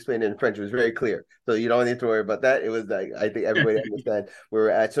as you explained it in French, it was very clear. So you don't need to worry about that. It was like, I think everybody understands where we're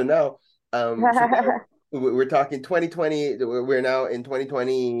at. So now, we're talking 2020. We're now in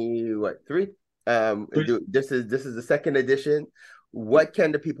 2023. This is the second edition. What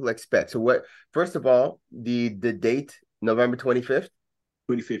can the people expect? So first of all, the date, November 25th?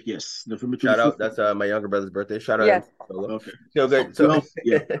 25th, yes. November 25th. Shout out, that's my younger brother's birthday. Shout out. Yes. Okay. So good. So,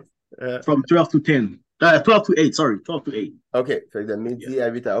 from 12 to 10. 12 to 8, sorry. 12 to 8. Okay, so the midi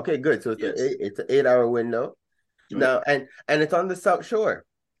every time. Okay, good. So it's an 8-hour window. Right. Now, and it's on the South Shore.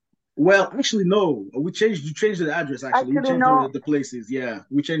 Well, actually, no. We changed the address, actually. We Actually, changed no. the places. Yeah,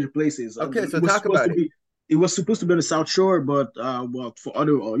 we changed the places. Okay, so It was talk supposed about to it. be it was supposed to be on the South Shore, but well, for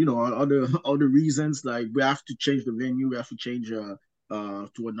other other reasons, like we have to change the venue, we have to change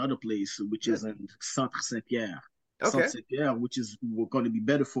to another place, which is in Centre Saint-Pierre. Centre Okay. Saint-Pierre, which is going to be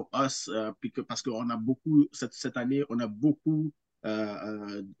better for us parce qu'on a beaucoup cette année, on a beaucoup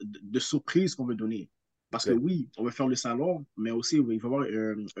de surprises qu'on veut donner. Parce que Good. oui, on va faire le salon, mais aussi il va y avoir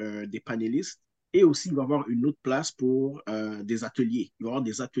des panélistes et aussi il va y avoir une autre place pour des ateliers. Il va y avoir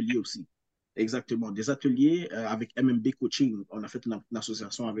des ateliers aussi. Exactement, des ateliers avec MMB Coaching. On a fait une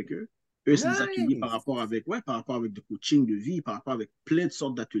association avec eux. Eux, c'est des ateliers Nice. par rapport avec du coaching de vie, par rapport avec plein de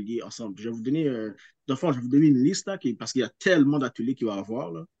sortes d'ateliers ensemble. Je vais vous donner, de fond, je vais vous donner une liste là, parce qu'il y a tellement d'ateliers qu'il va y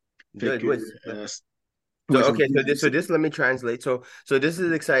avoir. Là. Fait Good. que, Wait. So ouais, je vais vous okay, donner la so liste. this let me translate. So this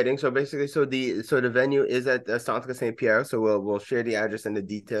is exciting. So basically, so the venue is at Centre Saint Pierre. So we'll share the address and the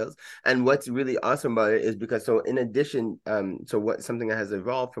details. And what's really awesome about it is because so in addition, so what something that has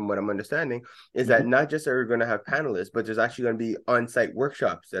evolved from what I'm understanding is that not just are we going to have panelists, but there's actually going to be on-site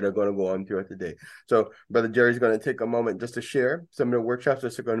workshops that are going to go on throughout the day. So Brother Jerry's going to take a moment just to share some of the workshops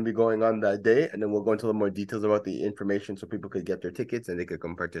that are going to be going on that day, and then we'll go into a little more details about the information so people could get their tickets and they could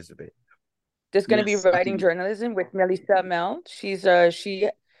come participate. There's going to be Yes, writing journalism with Melissa Mel. She's a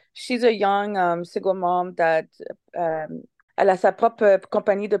young single mom that elle a sa propre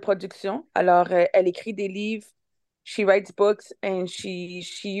compagnie de production. Alors elle écrit des livres, she writes books, and she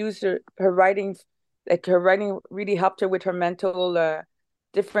used her writing, like her writing really helped her with her mental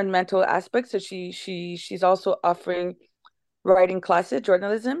different mental aspects. So she's also offering writing classes,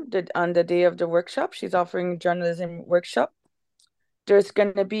 journalism, on the day of the workshop. She's offering journalism workshop. There's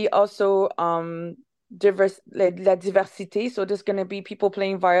going to be also la diversité. So there's going to be people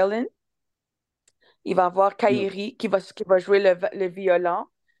playing violin. Il va y avoir Kairi qui va jouer le violon.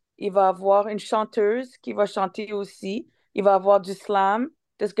 Il va y avoir une chanteuse qui va chanter aussi. Il va y avoir du slam.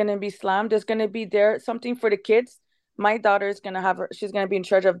 There's going to be slam. There's going to be something for the kids. My daughter is going to she's going to be in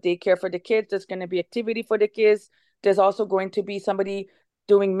charge of daycare for the kids. There's going to be activity for the kids. There's also going to be somebody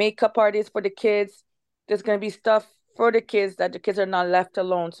doing makeup artists for the kids. There's going to be stuff for the kids that the kids are not left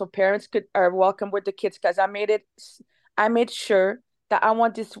alone. So parents are welcome with the kids, because I made sure that I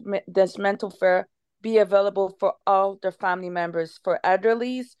want this mental fair be available for all their family members, for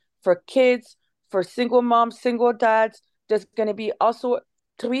elderlies, for kids, for single moms, single dads. There's going to be also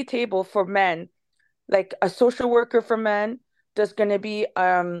 3 tables for men, like a social worker for men. There's going to be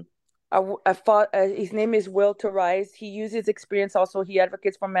his name is Will to Rise. He uses experience also. He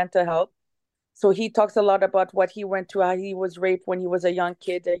advocates for mental health. So he talks a lot about what he went through, how he was raped when he was a young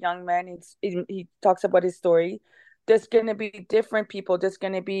kid, a young man. He talks about his story. There's going to be different people. There's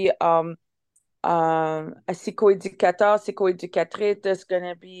going to be a psychoéducateur, psychoéducatrice. There's going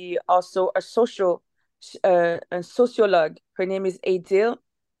to be also a sociologue. Her name is Adil.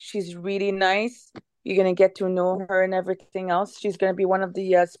 She's really nice. You're going to get to know her and everything else. She's going to be one of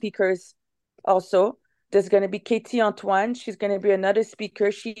the speakers also. There's going to be Katie Antoine. She's going to be another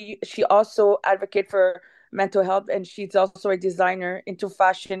speaker. She also advocates for mental health, and she's also a designer into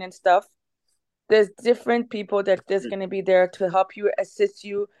fashion and stuff. There's different people that there's going to be there to help you, assist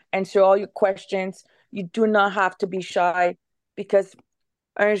you, answer all your questions. You do not have to be shy, because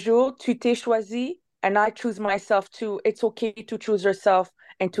un jour, tu t'es choisi, and I choose myself too. It's okay to choose yourself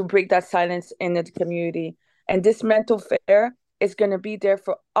and to break that silence in the community. And this mental fair is going to be there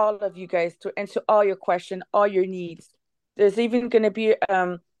for all of you guys to answer all your questions, all your needs. There's even going to be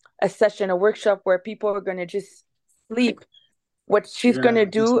a session, a workshop where people are going to just sleep. What she's going to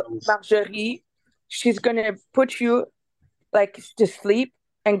do, Marjorie, she's going to put you like to sleep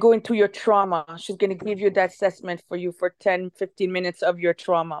and go into your trauma. She's going to give you that assessment for you for 10, 15 minutes of your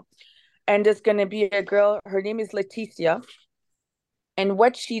trauma. And there's going to be a girl, her name is Leticia. And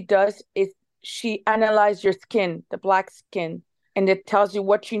what she does is she analyzes your skin, the black skin, and it tells you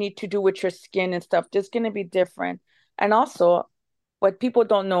what you need to do with your skin and stuff. There's going to be different. And also, what people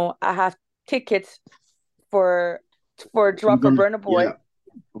don't know, I have tickets for drop for Burna Boy.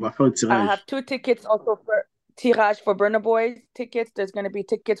 I have 2 tickets also for tirage for Burna Boy tickets. There's going to be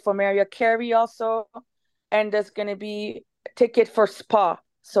tickets for Nadia Cénacle also. And there's going to be ticket for spa.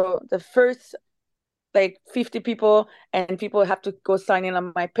 So the first 50 people, and people have to go sign in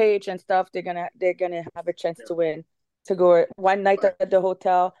on my page and stuff. They're gonna have a chance to win, to go one night at the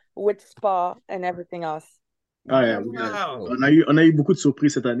hotel with spa and everything else. Wow. On a eu beaucoup de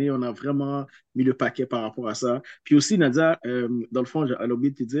surprises cette année. On a vraiment mis le paquet par rapport à ça. Puis aussi, Nadia, dans le fond, j'ai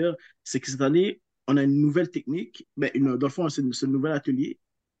oublié de te dire, c'est que cette année, on a une nouvelle technique. Dans le fond, c'est un nouvel atelier.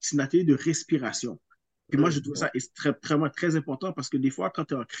 C'est un atelier de respiration. Puis moi, je trouve ça vraiment très important parce que des fois, quand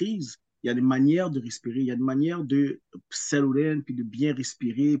tu es en crise, il y a des manières de respirer, il y a des manières de s'éloigner, puis de bien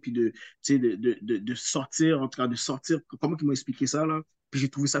respirer, puis de, tu sais, de sortir, en tout cas, de sortir. Comment ils m'ont expliqué ça, là? Puis j'ai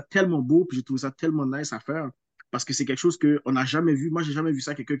trouvé ça tellement beau, puis j'ai trouvé ça tellement nice à faire parce que c'est quelque chose qu'on n'a jamais vu. Moi, j'ai jamais vu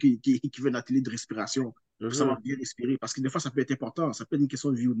ça, quelqu'un qui veut un atelier de respiration pour savoir bien respirer. Parce que des fois, ça peut être important. Ça peut être une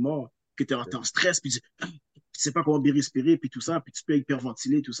question de vie ou de mort, que tu es en stress, puis tu ne sais pas comment bien respirer, puis tout ça, puis tu peux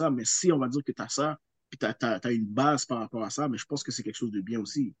hyperventiler, tout ça. Mais si on va dire que tu as ça, puis tu as une base par rapport à ça, mais je pense que c'est quelque chose de bien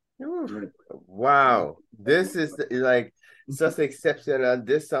aussi. Wow, this is like such exceptional.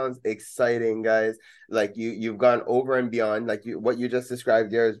 This sounds exciting, guys. Like you've gone over and beyond. Like what you just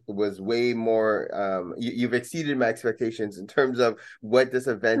described there was way more. You've exceeded my expectations in terms of what this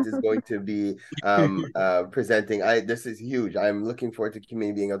event is going to be presenting. This is huge. I'm looking forward to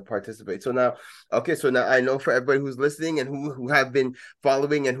community being able to participate. So now, okay, so now I know for everybody who's listening and who have been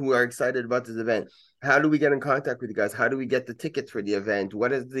following and who are excited about this event. How do we get in contact with you guys? How do we get the tickets for the event?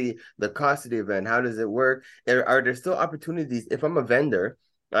 What is the cost of the event? How does it work? Are there still opportunities if I'm a vendor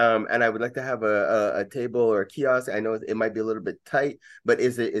and I would like to have a table or a kiosk? I know it might be a little bit tight, but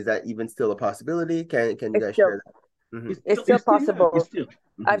is that even still a possibility? Can you guys share that? It's still possible. It's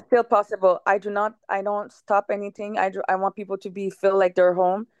still possible. I don't stop anything. I want people to feel like they're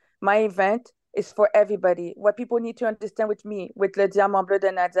home. My event is for everybody. What people need to understand with me, with Le Diamant Bleu de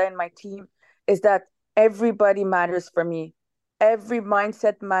Nadya and my team, is that everybody matters for me. Every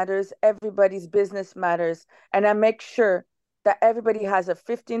mindset matters. Everybody's business matters. And I make sure that everybody has a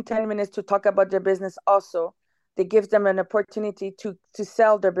 10 minutes to talk about their business also. That gives them an opportunity to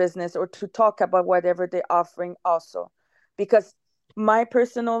sell their business or to talk about whatever they're offering also. Because my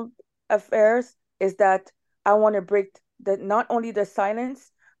personal affairs is that I want to break not only the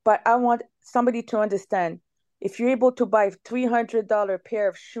silence, but I want somebody to understand. If you're able to buy $300 pair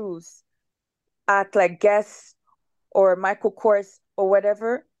of shoes at like Guess or Michael Kors or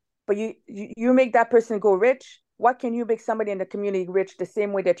whatever, but you make that person go rich, what can you make somebody in the community rich the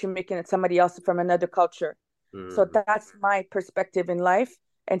same way that you're making somebody else from another culture? So that's my perspective in life.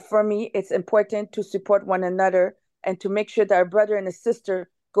 And for me, it's important to support one another and to make sure that our brother and a sister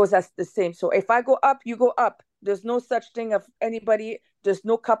goes as the same. So if I go up, you go up. There's no such thing of anybody. There's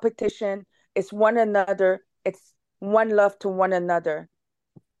no competition. It's one another. It's one love to one another.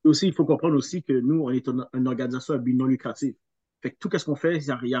 Aussi, il faut comprendre aussi que nous, on est une organisation à but non lucratif. Fait que tout ce qu'on fait, il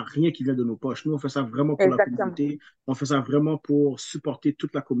n'y a rien qui vient de nos poches. Nous, on fait ça vraiment pour la communauté. On fait ça vraiment pour supporter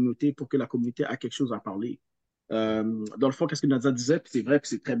toute la communauté, pour que la communauté ait quelque chose à parler. Dans le fond, qu'est-ce que Nadia disait, puis c'est vrai, puis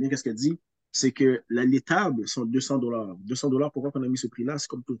c'est très bien qu'est-ce qu'elle dit, c'est que les tables sont $200. $200, pourquoi on a mis ce prix-là? C'est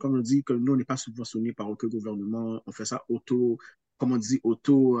comme on dit que nous, on n'est pas subventionné par aucun gouvernement. On fait ça comme on dit,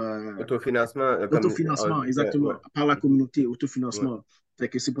 autofinancement. Autofinancement, exactement. Par la communauté, autofinancement. Fait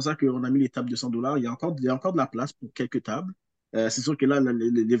que c'est pour ça qu'on a mis les tables de $100. Il y a encore de la place pour quelques tables. C'est sûr que là,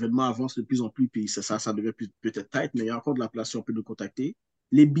 l'événement avance de plus en plus, puis ça devient peut-être tête, mais il y a encore de la place si on peut nous contacter.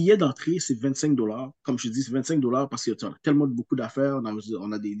 Les billets d'entrée, c'est $25. Comme je dis, c'est $25 parce qu'il y a tellement beaucoup d'affaires. On a comme je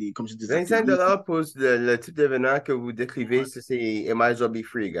dis, $25 pour le type d'événement que vous décrivez, c'est it might as well be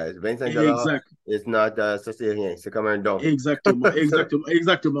free, guys. $25, exact. It's not, ça c'est rien, c'est comme un don. Exactement.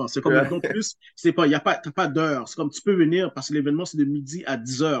 C'est comme un don plus. Il n'y a pas d'heure. C'est comme tu peux venir parce que l'événement, c'est de midi à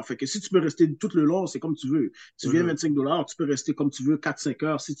 10h. Fait que si tu peux rester tout le long, c'est comme tu veux. Tu viens $25, tu peux rester comme tu veux 4-5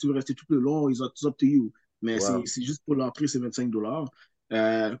 heures. Si tu veux rester tout le long, it's up to you. Mais c'est juste pour l'entrée, c'est $25.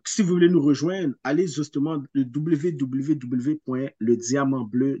 Si vous voulez nous rejoindre, allez justement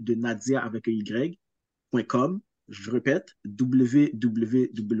www.lediamantbleudenadya avec un y.com. Je répète,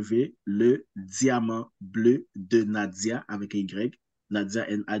 www.lediamantbleudenadya avec un y, Nadia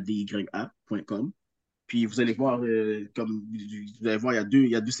Nadya.com. Puis vous allez voir, il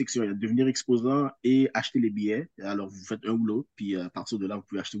y a deux sections. Il y a devenir exposant et acheter les billets. Alors vous faites un ou l'autre, puis à partir de là, vous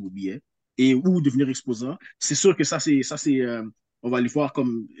pouvez acheter vos billets. Ou devenir exposant. C'est sûr que ça, c'est on va aller voir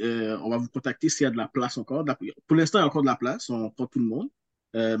on va vous contacter s'il y a de la place encore. Pour l'instant, il y a encore de la place, on prend tout le monde.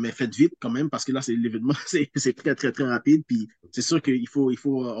 Mais faites vite quand même parce que là, l'événement, c'est très, très, très rapide. Puis c'est sûr qu'il faut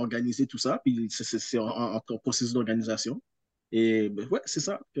organiser tout ça. Puis c'est en processus d'organisation. Et c'est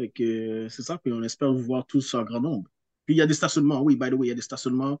ça. C'est ça. Puis on espère vous voir tous en grand nombre. Puis il y a des stationnements. Oui, by the way, il y a des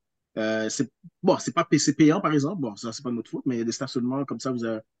stationnements. C'est payant, par exemple. Bon, ça, c'est pas notre faute, mais il y a des stationnements comme ça. Vous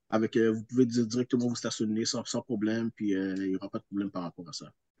pouvez directement vous stationner sans problème, puis il n'y aura pas de problème par rapport à ça.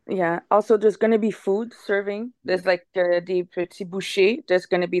 Yeah. Also, there's going to be food serving. There's like the petits bouchers. There's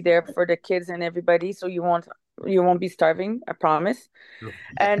going to be there for the kids and everybody, so you won't be starving. I promise.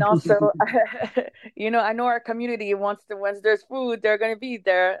 And also, I know our community once there's food, they're going to be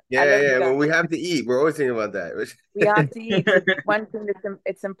there. Yeah. Well, we have to eat. We're always thinking about that. We have to eat. One thing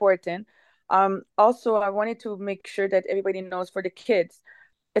it's important. Also, I wanted to make sure that everybody knows for the kids,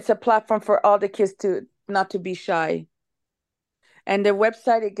 it's a platform for all the kids to not to be shy. And the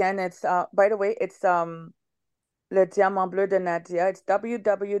website again, it's by the way, it's Le Diamant Bleu de Nadya. It's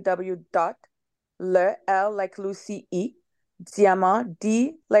www.le L like Lucy E Diamant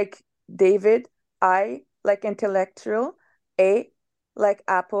D like David I like intellectual A like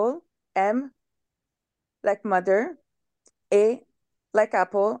apple M like mother A like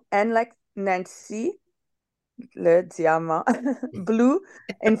apple N like Nancy Le Diamant blue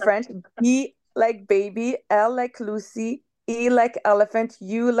in French B like baby L like Lucy E like elephant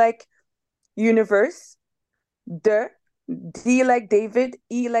U like universe D like David,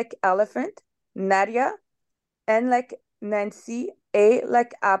 E like elephant, Nadia, N like Nancy, A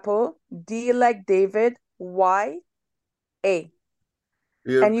like apple, D like David, Y, A.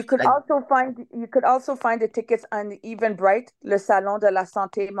 And you could also find the tickets on Eventbrite, Le Salon de la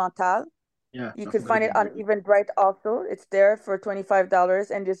Santé Mentale. Yeah, You could find it on Eventbrite also. It's there for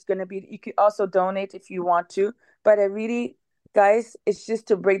 $25, and it's gonna be. You could also donate if you want to. But I really, guys, it's just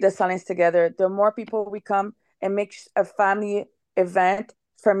to break the silence together. The more people we come and make a family event.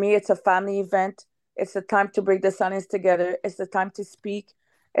 For me, it's a family event. It's a time to break the silence together. It's a time to speak.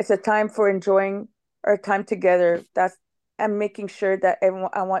 It's a time for enjoying our time together. I'm making sure that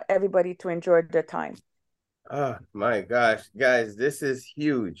I want everybody to enjoy their time. Oh my gosh, guys, this is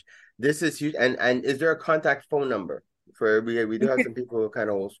huge. This is huge. And is there a contact phone number for we do have some people who are kind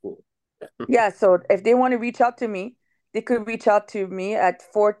of old school. Yeah, so if they want to reach out to me, they could reach out to me at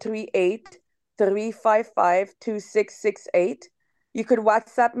 438-355-2668. You could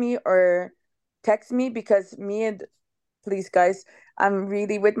WhatsApp me or text me because please guys, I'm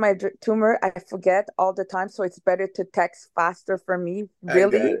really with my tumor. I forget all the time, so it's better to text faster for me,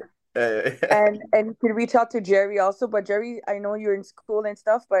 really. And you can reach out to Jerry also, but Jerry, I know you're in school and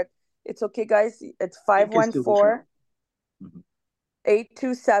stuff, but it's okay, guys. It's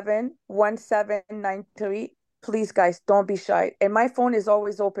 514-827-1793. Please, guys, don't be shy. And my phone is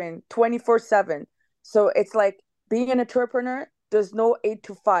always open 24/7. So it's like being an entrepreneur, there's no 8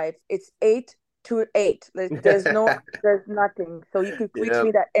 to 5. It's 8 to 8. There's nothing. So you could reach me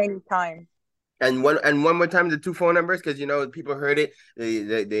at any time. And one more time, the two phone numbers, because people heard it.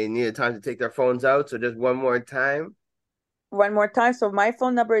 They needed time to take their phones out. So just one more time. One more time. So my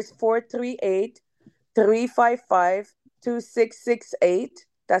phone number is 438-355-2668.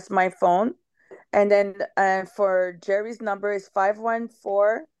 That's my phone. And then for Jerry's number is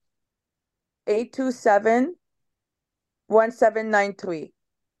 514-827-1793.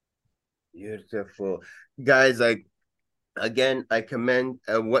 Beautiful. Guys, again, I commend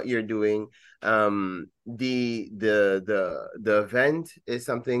what you're doing. The event is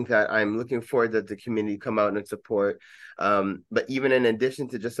something that I'm looking forward that the community come out and support. But even in addition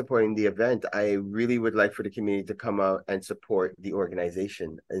to just supporting the event, I really would like for the community to come out and support the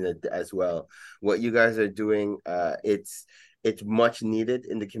organization as well. What you guys are doing, it's much needed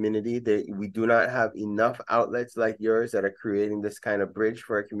in the community. We do not have enough outlets like yours that are creating this kind of bridge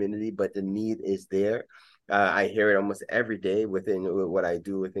for our community, but the need is there. I hear it almost every day within what I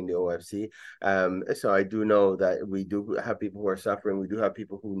do within the OFC. So I do know that we do have people who are suffering. We do have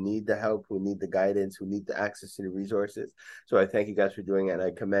people who need the help, who need the guidance, who need the access to the resources. So I thank you guys for doing it, and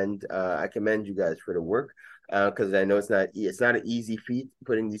I commend you guys for the work. Because I know it's not an easy feat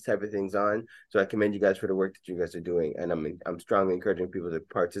putting these type of things on. So I commend you guys for the work that you guys are doing, and I'm strongly encouraging people to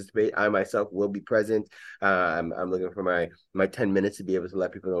participate. I myself will be present. I'm looking for my 10 minutes to be able to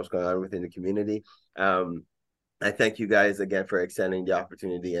let people know what's going on within the community. I thank you guys again for extending the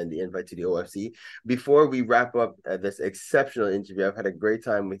opportunity and the invite to the OFC. Before we wrap up this exceptional interview, I've had a great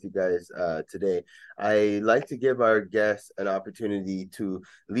time with you guys today. I like to give our guests an opportunity to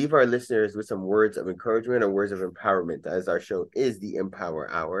leave our listeners with some words of encouragement or words of empowerment, as our show is the Empower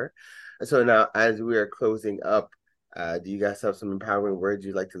Hour. So now, as we are closing up, do you guys have some empowering words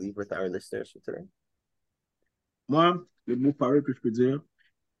you'd like to leave with our listeners for today? Moi, le mot parole que je peux dire,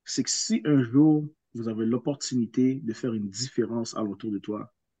 c'est que si un jour vous avez l'opportunité de faire une différence à l'autour de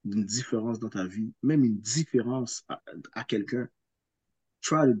toi, une différence dans ta vie, même une différence à quelqu'un,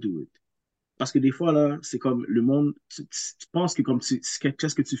 try to do it. Parce que des fois, là, c'est comme le monde, tu penses que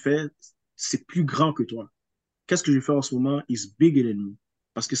qu'est-ce que tu fais, c'est plus grand que toi. Qu'est-ce que je fais en ce moment is bigger than me.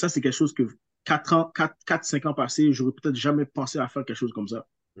 Parce que ça, c'est quelque chose que 4-5 ans passés, j'aurais peut-être jamais pensé à faire quelque chose comme ça.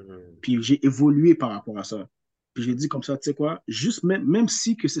 Puis j'ai évolué par rapport à ça. Puis j'ai dit comme ça, tu sais quoi, juste même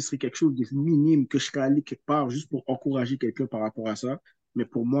si que ce serait quelque chose de minime, que je serais allé quelque part juste pour encourager quelqu'un par rapport à ça, mais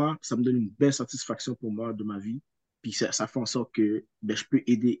pour moi, ça me donne une belle satisfaction pour moi de ma vie. Puis ça fait en sorte que je peux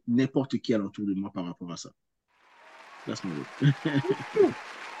aider n'importe qui alentour de moi par rapport à ça. That's my word.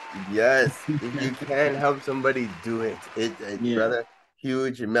 Yes, if you can help somebody, do it. Brother,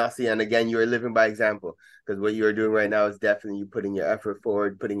 huge and merci. And again, you are living by example, because what you are doing right now is definitely you putting your effort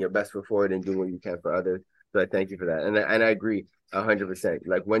forward, putting your best foot forward, and doing what you can for others. So I thank you for that. And I agree 100%.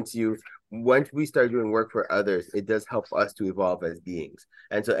 Like once we start doing work for others, it does help us to evolve as beings.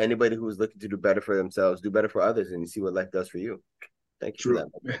 And so anybody who's looking to do better for themselves, do better for others, and you see what life does for you. Thank you for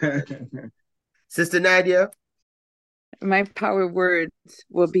that. Sister Nadia. My power words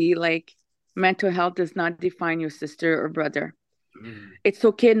will be like, mental health does not define your sister or brother. It's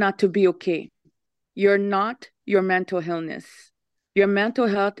okay not to be okay. You're not your mental illness. Your mental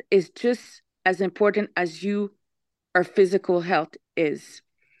health is just as important as you or physical health is.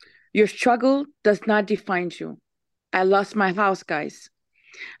 Your struggle does not define you. I lost my house, guys.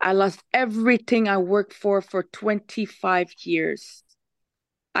 I lost everything I worked for 25 years.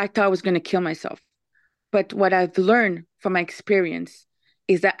 I thought I was going to kill myself. But what I've learned from my experience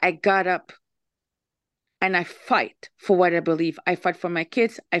is that I got up and I fight for what I believe. I fight for my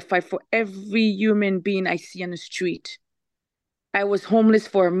kids. I fight for every human being I see on the street. I was homeless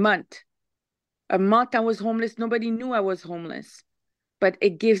for a month. A month I was homeless. Nobody knew I was homeless. But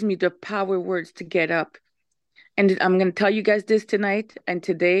it gives me the power words to get up. And I'm going to tell you guys this tonight and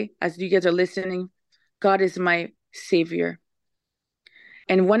today, as you guys are listening, God is my savior.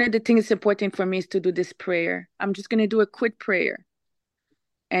 And one of the things that's important for me is to do this prayer. I'm just going to do a quick prayer.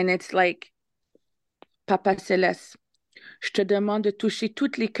 And it's like, Papa Céleste, je te demande de toucher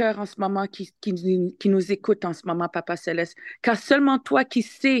tous les cœurs en ce moment qui nous écoutent en ce moment, Papa Céleste. Car seulement toi qui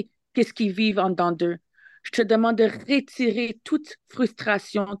sais qu'est-ce qu'ils vivent en dedans d'eux. Je te demande de retirer toute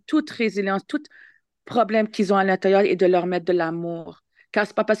frustration, toute résilience, tout problème qu'ils ont à l'intérieur et de leur mettre de l'amour. Car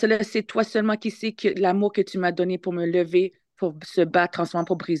Papa Céleste, c'est toi seulement qui sais que l'amour que tu m'as donné pour me lever, pour se battre en ce moment,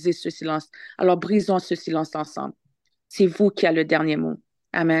 pour briser ce silence. Alors, brisons ce silence ensemble. C'est vous qui avez le dernier mot.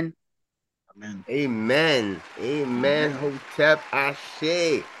 Amen. Amen. Amen. Amen. Hotep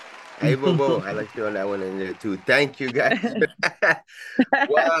Ashe. Hey, Bobo. I like throwing that one in there too. Thank you, guys.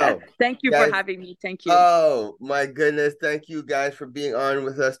 Wow. Thank you for having me. Thank you. Oh, my goodness. Thank you, guys, for being on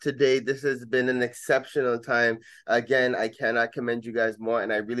with us today. This has been an exceptional time. Again, I cannot commend you guys more.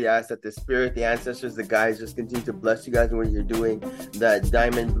 And I really ask that the spirit, the ancestors, the guys just continue to bless you guys in what you're doing. That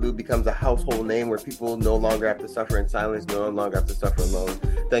Diamant Blue becomes a household name where people no longer have to suffer in silence, no longer have to suffer alone.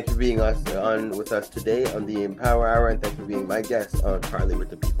 Thank you for being on with us today on the Empower Hour. And thank you for being my guest on Parley with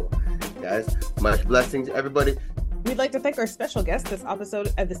the People. Guys, much blessings, everybody. We'd like to thank our special guest. This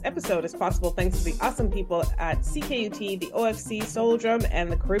episode is possible thanks to the awesome people at CKUT, the OFC Soul Drum,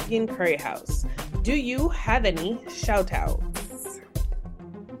 and the Caribbean Curry House. Do you have any shout-outs?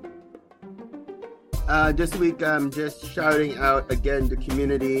 This week, I'm just shouting out again the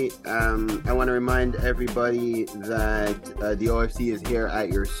community. I want to remind everybody that the OFC is here at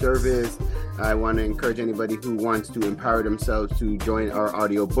your service. I want to encourage anybody who wants to empower themselves to join our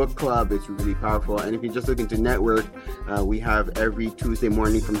audio book club. It's really powerful. And if you're just looking to network, we have every Tuesday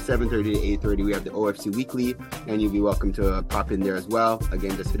morning from 7:30 to 8:30, we have the OFC Weekly, and you'll be welcome to pop in there as well.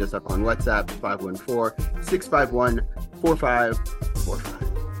 Again, just hit us up on WhatsApp, 514-651-4545.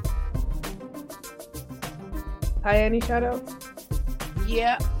 Hi, any shout outs?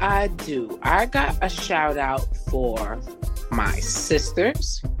 Yeah, I do. I got a shout out for my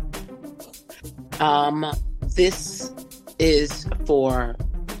sisters. This is for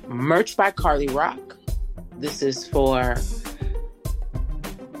Merch by Carly Rock. This is for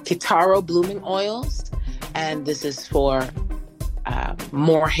Kitaro Blooming Oils. And this is for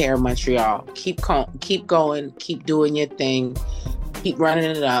More Hair Montreal. Keep going. Keep doing your thing. Keep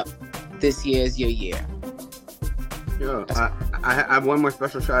running it up. This year is your year. Yo, I have one more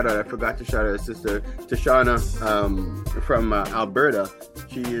special shout out. I forgot to shout out her sister Tashana from Alberta.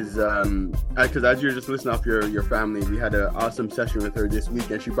 She is because as you're just listening off your family, we had an awesome session with her this week,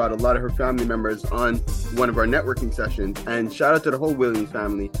 and she brought a lot of her family members on one of our networking sessions. And shout out to the whole Williams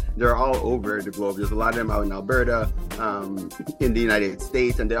family. They're all over the globe. There's a lot of them out in Alberta, in the United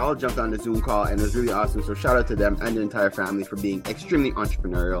States, and they all jumped on the Zoom call, and it was really awesome. So shout out to them and the entire family for being extremely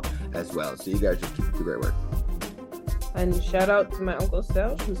entrepreneurial as well. So you guys just keep up the great work. And shout out to my Uncle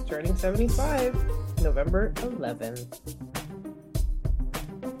Stel, who's turning 75, November 11th.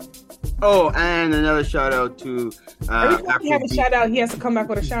 Oh, and another shout out to every time he has a shout out, he has to come back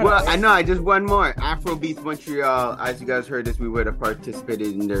with a shout out. Well, I know, I just one more. Afrobeats Montreal. As you guys heard this, we would have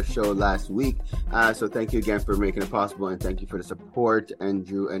participated in their show last week. So thank you again for making it possible, and thank you for the support,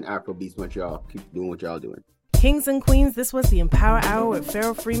 Andrew and Afrobeats Montreal. Keep doing what y'all doing. Kings and queens, this was the Empower Hour with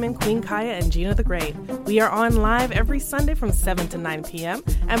Pharaoh Freeman, Queen Kaya, and Gina the Great. We are on live every Sunday from 7 to 9 p.m.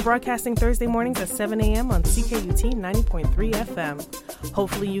 and broadcasting Thursday mornings at 7 a.m. on CKUT 90.3 FM.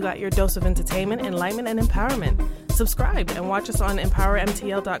 Hopefully you got your dose of entertainment, enlightenment, and empowerment. Subscribe and watch us on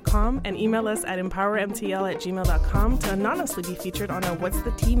empowermtl.com and email us at empowermtl@gmail.com to anonymously be featured on our What's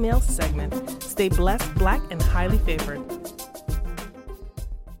the Tea Mail segment. Stay blessed, black, and highly favored.